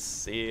left. Let's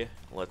see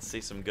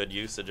some good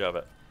usage of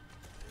it.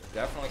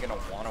 Definitely going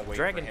to want to wait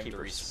for him to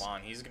respawn.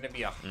 He's going to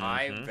be a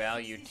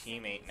high-value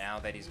teammate now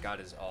that he's got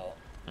his ult.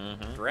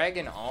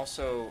 Dragon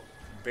also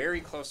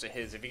very close to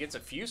his. If he gets a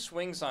few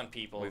swings on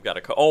people, we've got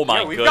a. Oh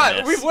my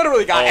goodness! We've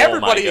literally got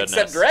everybody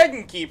except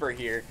Dragon Keeper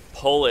here.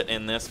 Pull it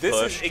in this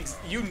push.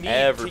 You need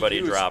everybody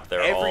to use drop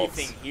their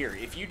everything ults. here.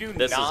 If you do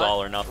this is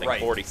all or nothing.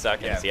 40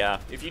 seconds. Yeah.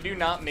 If you do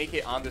not make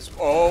it on this,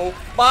 oh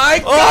my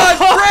God,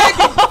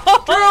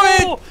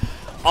 Dragon! Druid!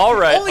 All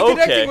right, only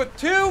connecting with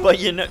 2. But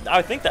you know,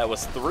 I think that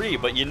was 3.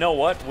 But you know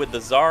what? With the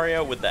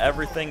Zarya, with the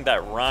everything,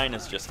 that Rein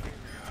is just,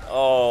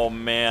 oh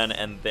man!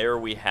 And there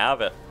we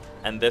have it.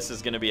 And this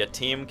is going to be a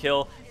team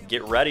kill.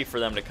 Get ready for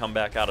them to come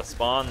back out of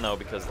spawn, though,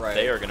 because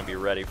they are going to be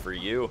ready for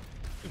you.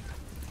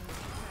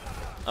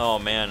 Oh,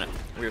 man.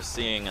 We're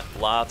seeing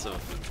lots of...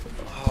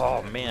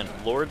 Oh, man.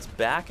 Lourdes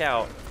back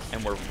out,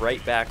 and we're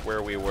right back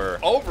where we were.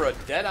 Obra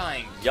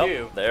dead-eyeing, too.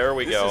 Yep, there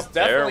we go. This is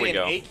definitely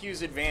an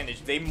AQ's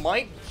advantage. They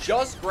might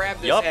just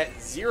grab this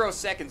at 0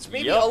 seconds,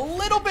 maybe a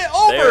little bit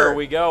over. There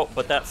we go.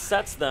 But that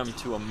sets them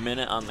to 1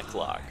 minute on the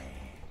clock.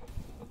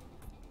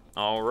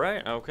 All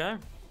right, okay.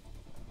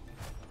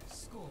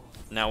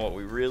 Now what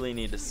we really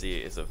need to see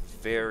is a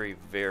very,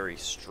 very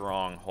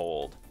strong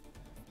hold.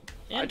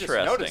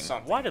 Interesting. I just noticed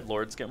something. Why did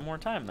Lourdes get more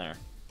time there?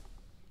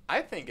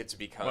 I think it's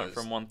because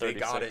from they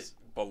got it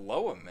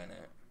below 1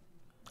 minute.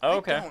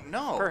 Okay. I don't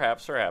know.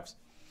 Perhaps.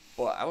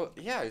 Well,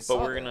 I but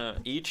we're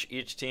gonna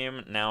each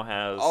team now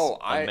has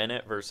a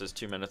minute versus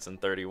 2 minutes and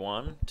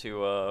 31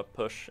 to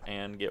push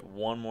and get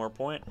 1 more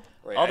point.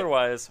 Right,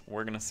 otherwise,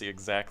 we're gonna see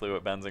exactly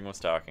what Benzing was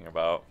talking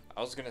about. I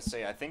was gonna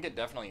say I think it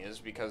definitely is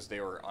because they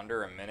were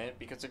under 1 minute.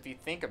 Because if you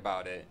think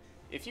about it,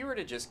 if you were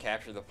to just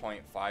capture the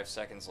point 5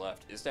 seconds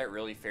left, is that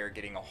really fair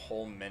getting a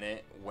whole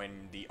minute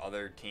when the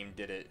other team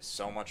did it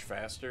so much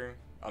faster?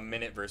 1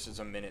 minute versus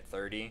 1 minute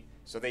 30.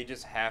 So they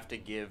just have to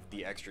give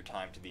the extra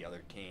time to the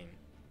other team.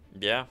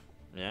 Yeah.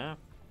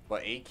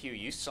 But AQ,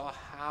 you saw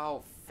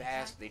how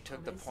fast they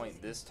took the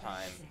point this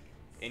time.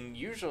 And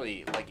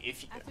usually, like,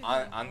 if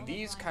on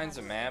these kinds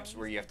of maps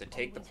where you have to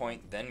take the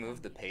point, then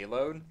move the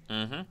payload,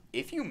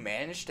 if you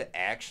manage to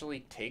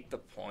actually take the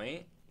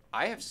point,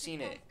 I have seen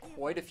it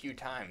quite a few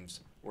times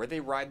where they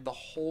ride the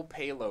whole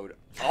payload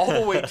all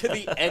the way to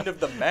the end of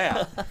the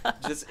map.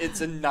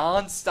 It's a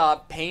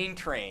non-stop pain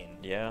train.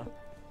 Yeah.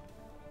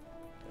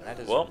 That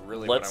is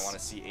really what I want to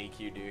see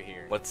AQ do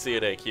here. Let's see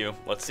it, AQ.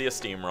 Let's see a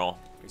steamroll.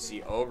 We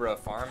see Obra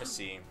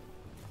Pharmacy.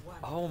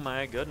 Oh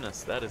my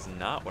goodness, that is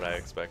not what I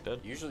expected.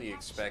 Usually you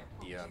expect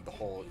the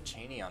whole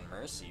Cheney on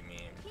Mercy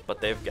meme.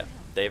 But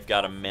they've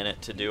got a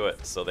minute to do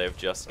it, so they've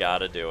just got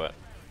to do it.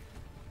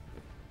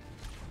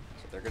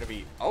 So they're gonna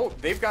be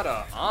they've got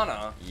a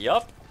Ana.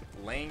 Yup.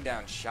 Laying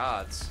down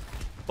shots.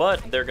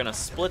 But they're gonna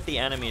split the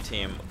enemy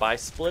team. By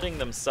splitting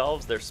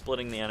themselves, they're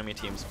splitting the enemy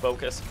team's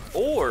focus,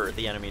 or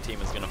the enemy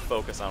team is gonna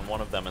focus on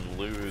one of them and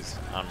lose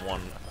on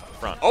one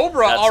front.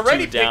 Obra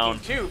already picking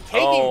 2,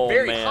 taking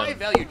very high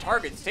value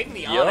targets, taking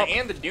the Ana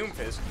and the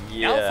Doomfist.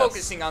 Now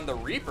focusing on the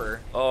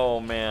Reaper.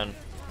 Oh man.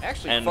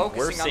 Actually focusing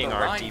we're seeing on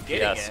the our Rein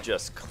DPS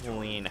just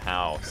clean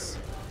house.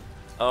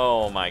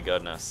 Oh my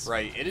goodness.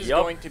 Right, it is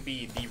going to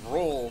be the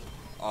role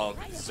of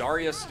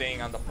Zarya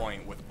staying on the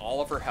point with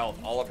all of her health,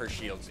 all of her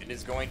shields. It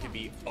is going to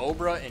be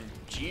Obra and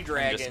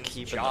G-Dragon's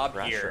job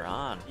here.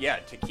 Yeah,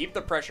 to keep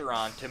the pressure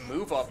on, to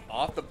move up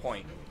off the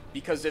point.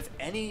 Because if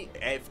any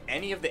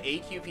of the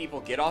AQ people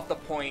get off the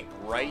point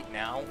right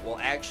now, well,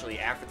 actually,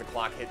 after the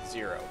clock hits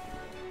 0.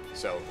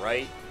 So,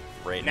 right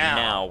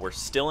now we're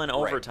still in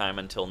overtime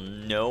until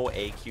no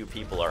AQ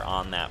people are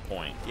on that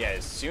point. Yeah,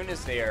 as soon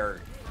as they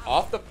are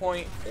off the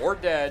point or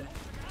dead,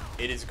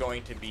 it is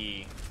going to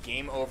be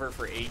game over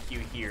for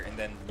AQ here, and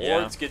then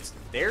Lourdes gets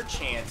their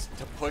chance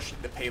to push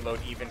the payload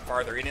even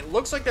farther. And it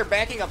looks like they're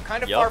backing up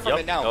kind of far from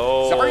it now.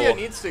 Zarya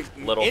needs to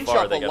inch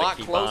up a lot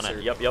closer.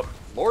 Yep.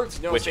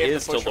 Lourdes knows which they have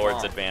is to push to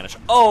Lourdes' on. advantage.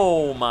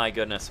 Oh my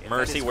goodness. And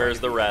Mercy,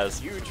 where's the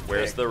res?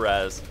 Where's the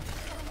res?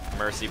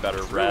 Mercy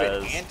better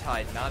res.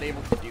 Anti not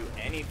able to do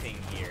anything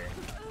here.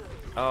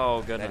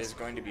 Oh goodness. That is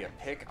going to be a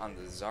pick on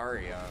the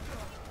Zarya.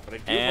 But I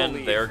do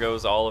and there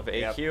goes all of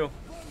AQ.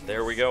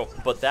 There we go.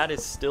 But that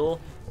is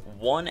still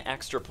 1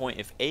 extra point.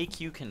 If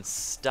AQ can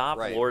stop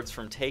Lourdes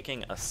from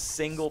taking a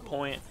single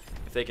point,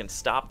 if they can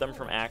stop them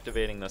from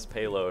activating this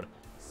payload,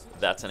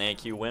 that's an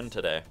AQ win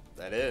today.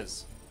 That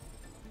is.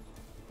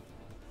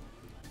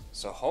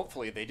 So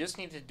hopefully they just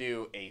need to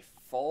do a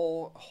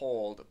full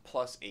hold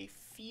plus a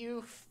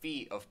few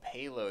feet of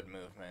payload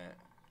movement.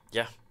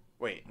 Yeah.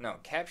 Wait, no,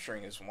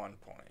 capturing is 1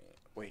 point.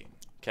 Wait.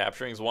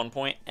 Capturing is 1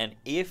 point, and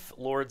if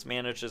Lourdes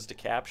manages to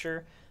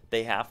capture,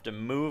 they have to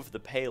move the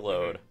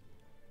payload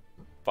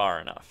far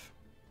enough.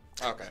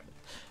 Okay.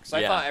 Because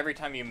I thought every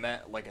time you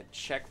met like a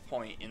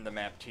checkpoint in the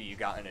map too, you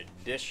got an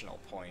additional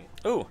point.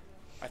 Ooh.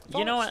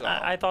 You know what? So.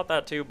 I thought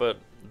that too, but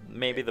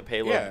maybe the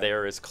payload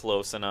there is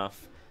close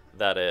enough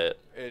that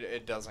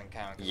it doesn't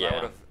count. Cause I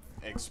would have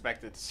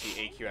expected to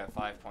see AQ at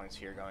 5 points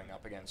here going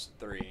up against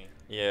 3.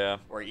 Yeah.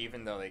 Or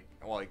even though they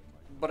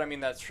but I mean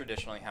that's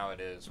traditionally how it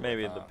is.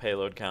 Maybe with, the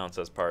payload counts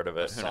as part of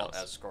it. Who knows?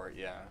 Escort,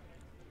 yeah.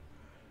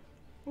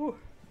 Ooh.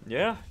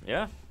 Yeah,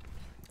 yeah.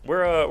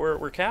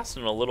 We're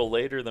casting a little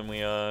later than we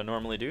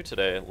normally do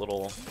today. A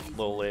little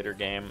later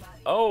game.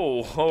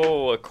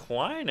 Oh,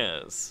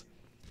 Aquinas.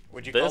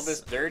 Would you call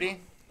this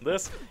dirty?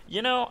 This,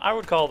 you know, I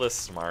would call this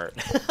smart.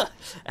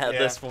 At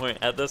this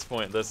point,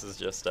 this is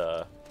just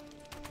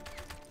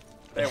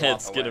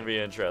it's gonna be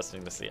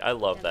interesting to see. I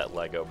love that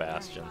Lego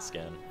Bastion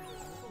skin.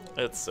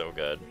 It's so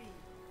good.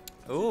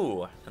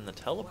 Ooh, and the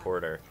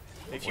teleporter.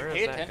 If you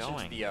pay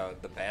attention to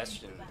the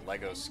Bastion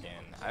Lego skin,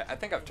 I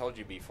think I've told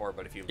you before,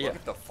 but if you look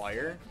at the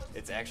fire,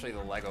 it's actually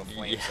the Lego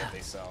flames that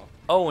they sell.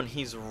 Oh, and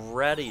he's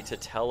ready to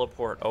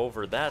teleport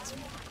over. That's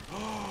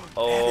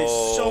that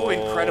is so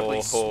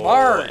incredibly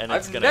smart. And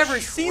I've never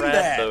seen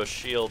that. Those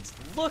shields.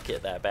 Look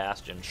at that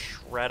Bastion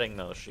shredding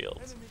those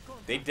shields.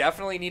 They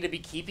definitely need to be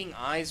keeping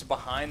eyes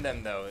behind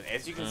them, though.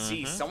 As you can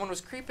see, someone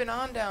was creeping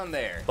on down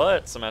there.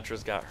 But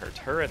Symmetra's got her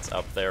turrets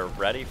up there,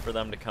 ready for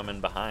them to come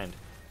in behind.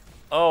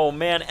 Oh,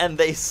 man, and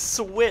they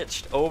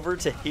switched over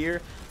to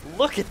here.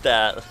 Look at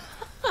that.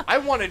 I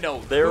want to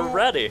know. They're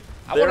ready.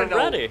 They're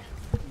ready.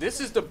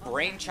 This is the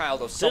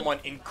brainchild of someone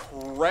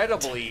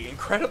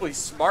incredibly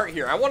smart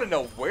here. I want to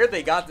know where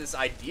they got this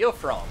idea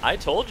from. I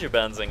told you,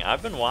 Benzing.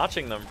 I've been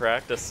watching them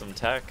practice some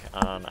tech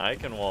on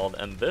Eichenwald,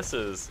 and this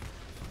is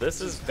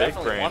big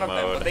brain one of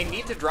mode. them, but they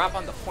need to drop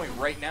on the point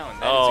right now,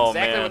 and that is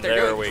exactly what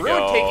they're doing.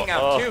 Druid taking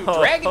out 2,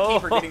 Dragon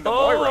Keeper getting the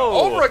Moira,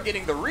 Obra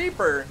getting the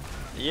Reaper.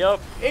 Yep.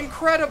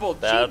 Incredible.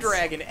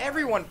 G-Dragon,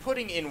 everyone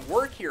putting in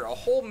work here. A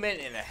whole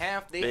minute and a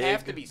half. They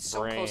have to be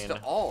so close to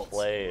ults.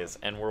 Plays,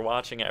 and we're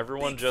watching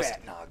everyone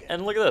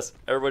and look at this.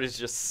 Everybody's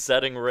just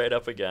setting right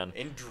up again.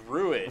 And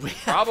Druid,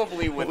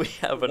 probably with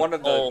one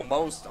of the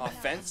most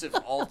offensive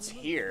ults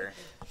here.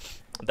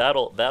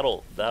 That'll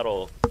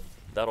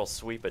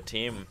sweep a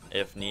team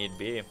if need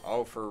be.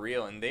 Oh, for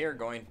real. And they are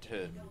going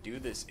to do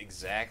this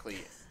exactly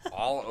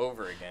all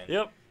over again.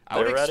 Yep. I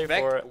would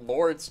expect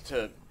Lourdes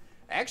to...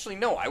 Actually,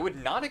 no, I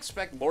would not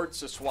expect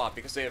Lourdes to swap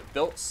because they have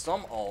built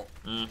some ult,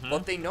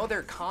 but they know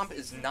their comp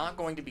is not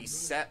going to be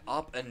set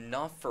up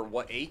enough for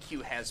what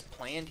AQ has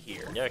planned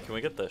here. Yeah, can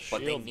we get the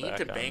shield But they need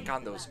to bank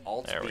on those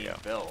ults being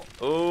built.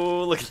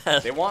 Oh, look at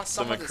that. They want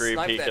someone to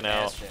snipe that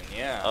Bastion,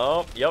 yeah.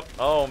 Oh, yep.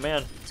 Oh,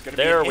 man.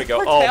 There we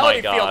go. Oh, my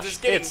gosh.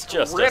 It's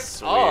just a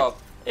sweep.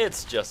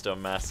 It's just a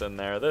mess in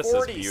there. This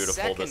is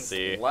beautiful to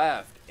see. 40 seconds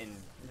left and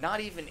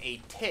not even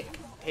a tick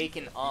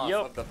taken off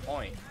of the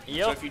point.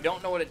 So if you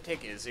don't know what a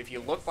tick is, if you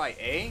look by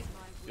A,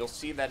 you'll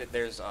see that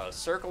there's a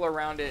circle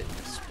around it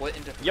split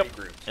into 3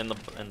 groups. In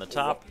the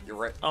top. You're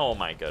right. Oh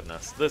my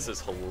goodness. This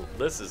is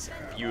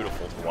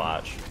beautiful to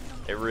watch.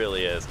 It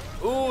really is.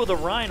 Ooh, the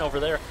Rhine over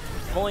there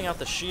pulling out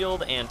the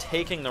shield and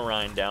taking the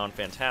Rhine down.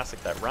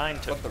 Fantastic. That Rhine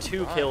took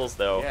 2 kills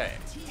though. Yeah,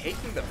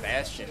 taking the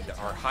Bastion,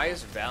 our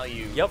highest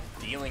value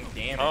dealing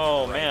damage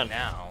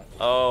now.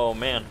 Oh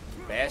man.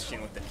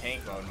 Bastion with the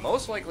tank mode,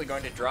 most likely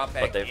going to drop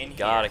back in here. But they've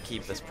got to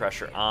keep this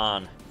pressure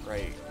on.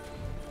 Right.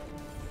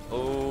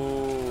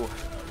 Oh.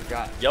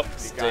 Yep.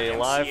 Stay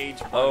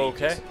alive.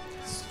 Okay.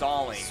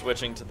 Stalling.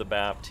 Switching to the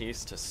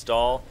Baptiste to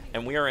stall,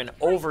 and we are in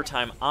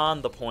overtime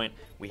on the point.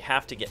 We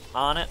have to get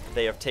on it.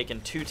 They have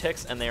taken 2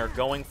 ticks, and they are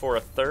going for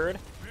a 3rd.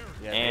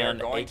 Yeah,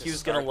 and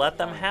AQ's going to let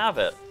them have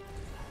it.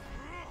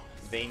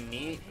 They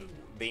need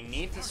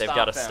to stop them. They've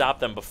got to stop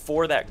them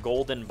before that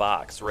golden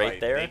box right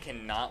there. They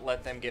cannot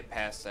let them get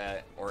past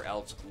that, or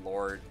else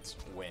Lourdes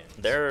wins.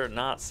 They're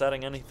not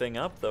setting anything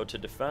up, though, to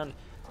defend.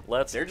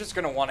 They're just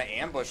going to want to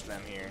ambush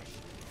them here.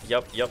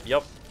 Yep.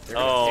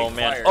 Oh,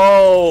 man. Fire.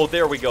 Oh,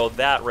 there we go.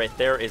 That right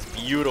there is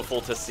beautiful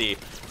to see.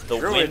 The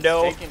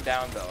window. Taken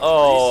down, though.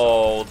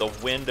 Oh, the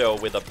window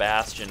with a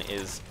Bastion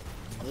is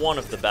one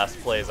of the best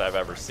plays I've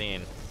ever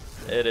seen.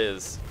 It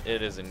is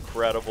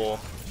incredible.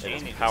 It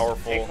is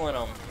powerful. Tickling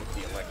them with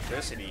the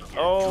electricity here.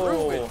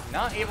 Oh. Druid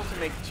not able to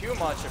make too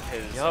much of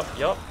his.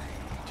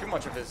 Too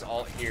much of his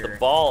ult here. The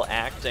ball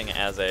acting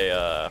as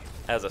a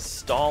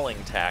stalling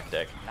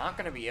tactic. Not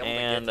going to be able to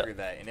get through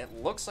that, and it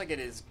looks like it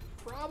is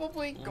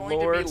probably going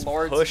to be Lourdes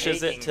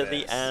pushes it to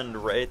the end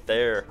right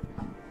there.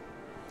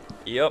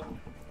 Yep.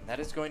 That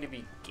is going to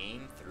be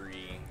game 3.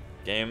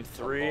 Game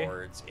 3.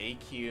 Lourdes.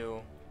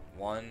 AQ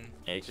 1.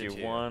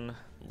 AQ 1.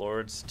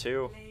 Lourdes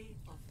 2.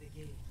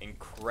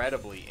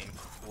 Incredibly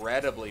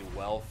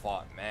well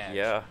fought match.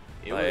 Yeah.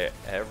 By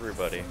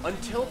everybody.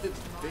 Until the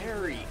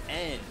very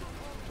end,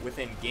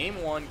 within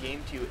game 1,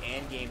 game 2,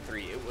 and game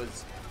 3, it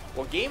was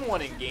Well, game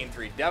 1 and game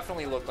 3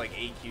 definitely looked like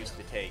AQs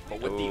to take,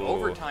 but with the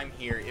overtime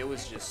here, it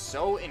was just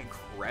so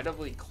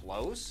incredibly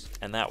close.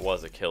 And that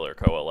was a killer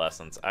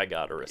coalescence. I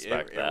gotta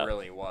respect that. It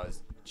really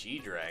was.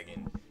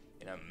 G-Dragon,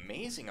 an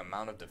amazing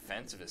amount of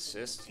defensive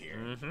assists here.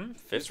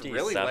 57%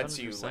 really lets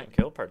you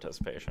kill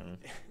participation.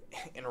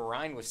 In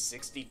Ryan with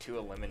 62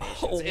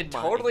 eliminations. It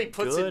totally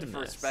puts it into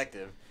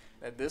perspective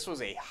that this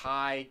was a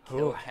high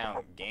kill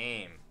count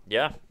game.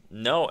 Yeah.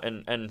 No,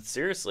 and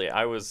seriously,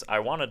 I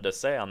wanted to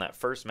say on that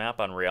first map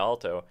on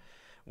Rialto,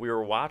 we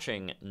were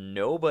watching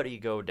nobody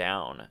go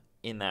down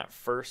in that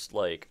first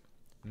like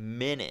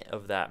minute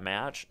of that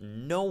match.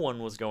 No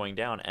one was going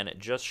down, and it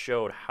just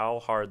showed how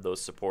hard those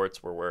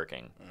supports were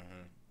working.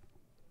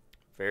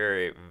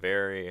 Very,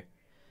 very,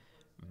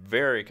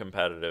 very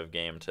competitive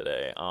game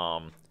today.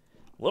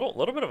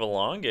 Little bit of a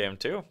long game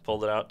too.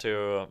 Pulled it out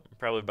to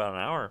probably about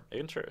an hour.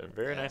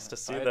 Very nice to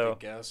see, though. I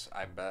guess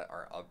I bet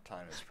our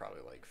uptime is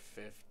probably like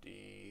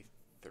 53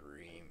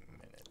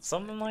 minutes.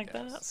 Something like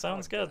that.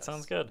 Sounds good.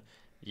 Sounds good.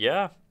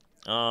 Yeah.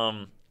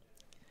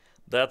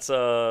 That's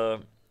a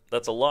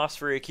loss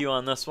for AQ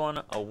on this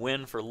one. A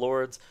win for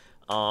Lourdes.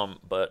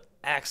 But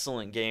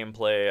excellent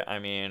gameplay. I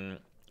mean,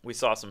 we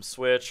saw some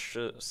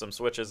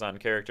switches on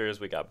characters.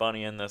 We got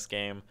Bunny in this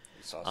game.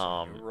 We saw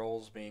some new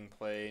roles being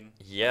played.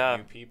 Yeah.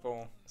 New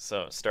people.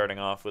 So starting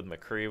off with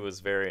McCree was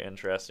very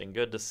interesting.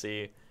 Good to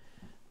see.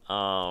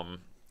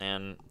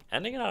 And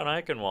ending it on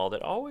Eichenwald.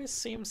 It always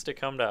seems to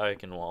come to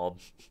Eichenwald.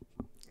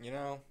 You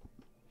know,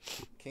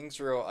 Kings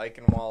Row,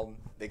 Eichenwald,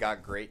 they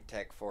got great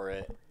tech for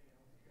it.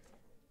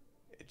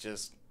 It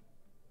just,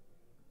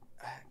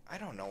 I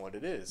don't know what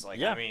it is.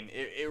 Like, I mean,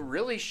 it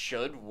really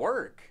should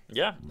work.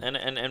 Yeah,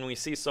 and we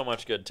see so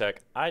much good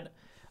tech. I'd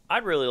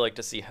really like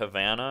to see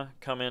Havana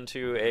come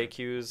into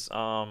AQ's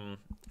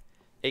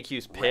pick,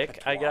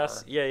 repertoire. I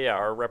guess. Yeah,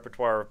 our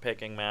repertoire of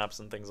picking maps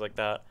and things like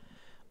that.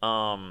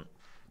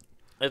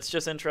 It's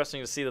just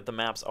interesting to see that the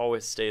maps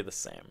always stay the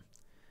same.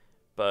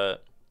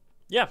 But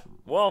yeah,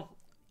 well,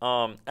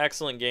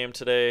 excellent game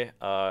today.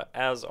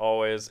 As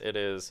always, it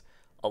is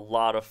a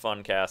lot of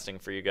fun casting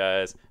for you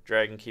guys.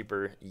 Dragon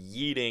Keeper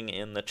yeeting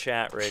in the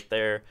chat right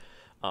there,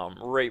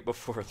 right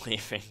before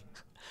leaving.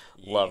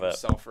 Love it.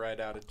 Yourself right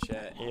out of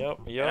chat.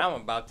 Yep. And I'm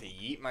about to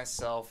yeet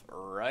myself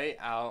right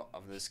out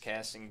of this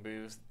casting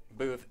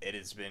booth. It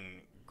has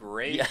been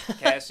great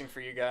casting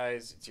for you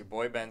guys. It's your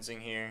boy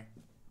Benzing here.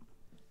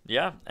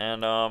 Yeah,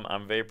 and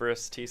I'm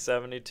Vaporous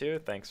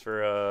T72. Thanks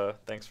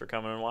for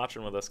coming and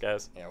watching with us,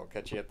 guys. Yeah, we'll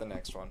catch you at the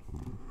next one.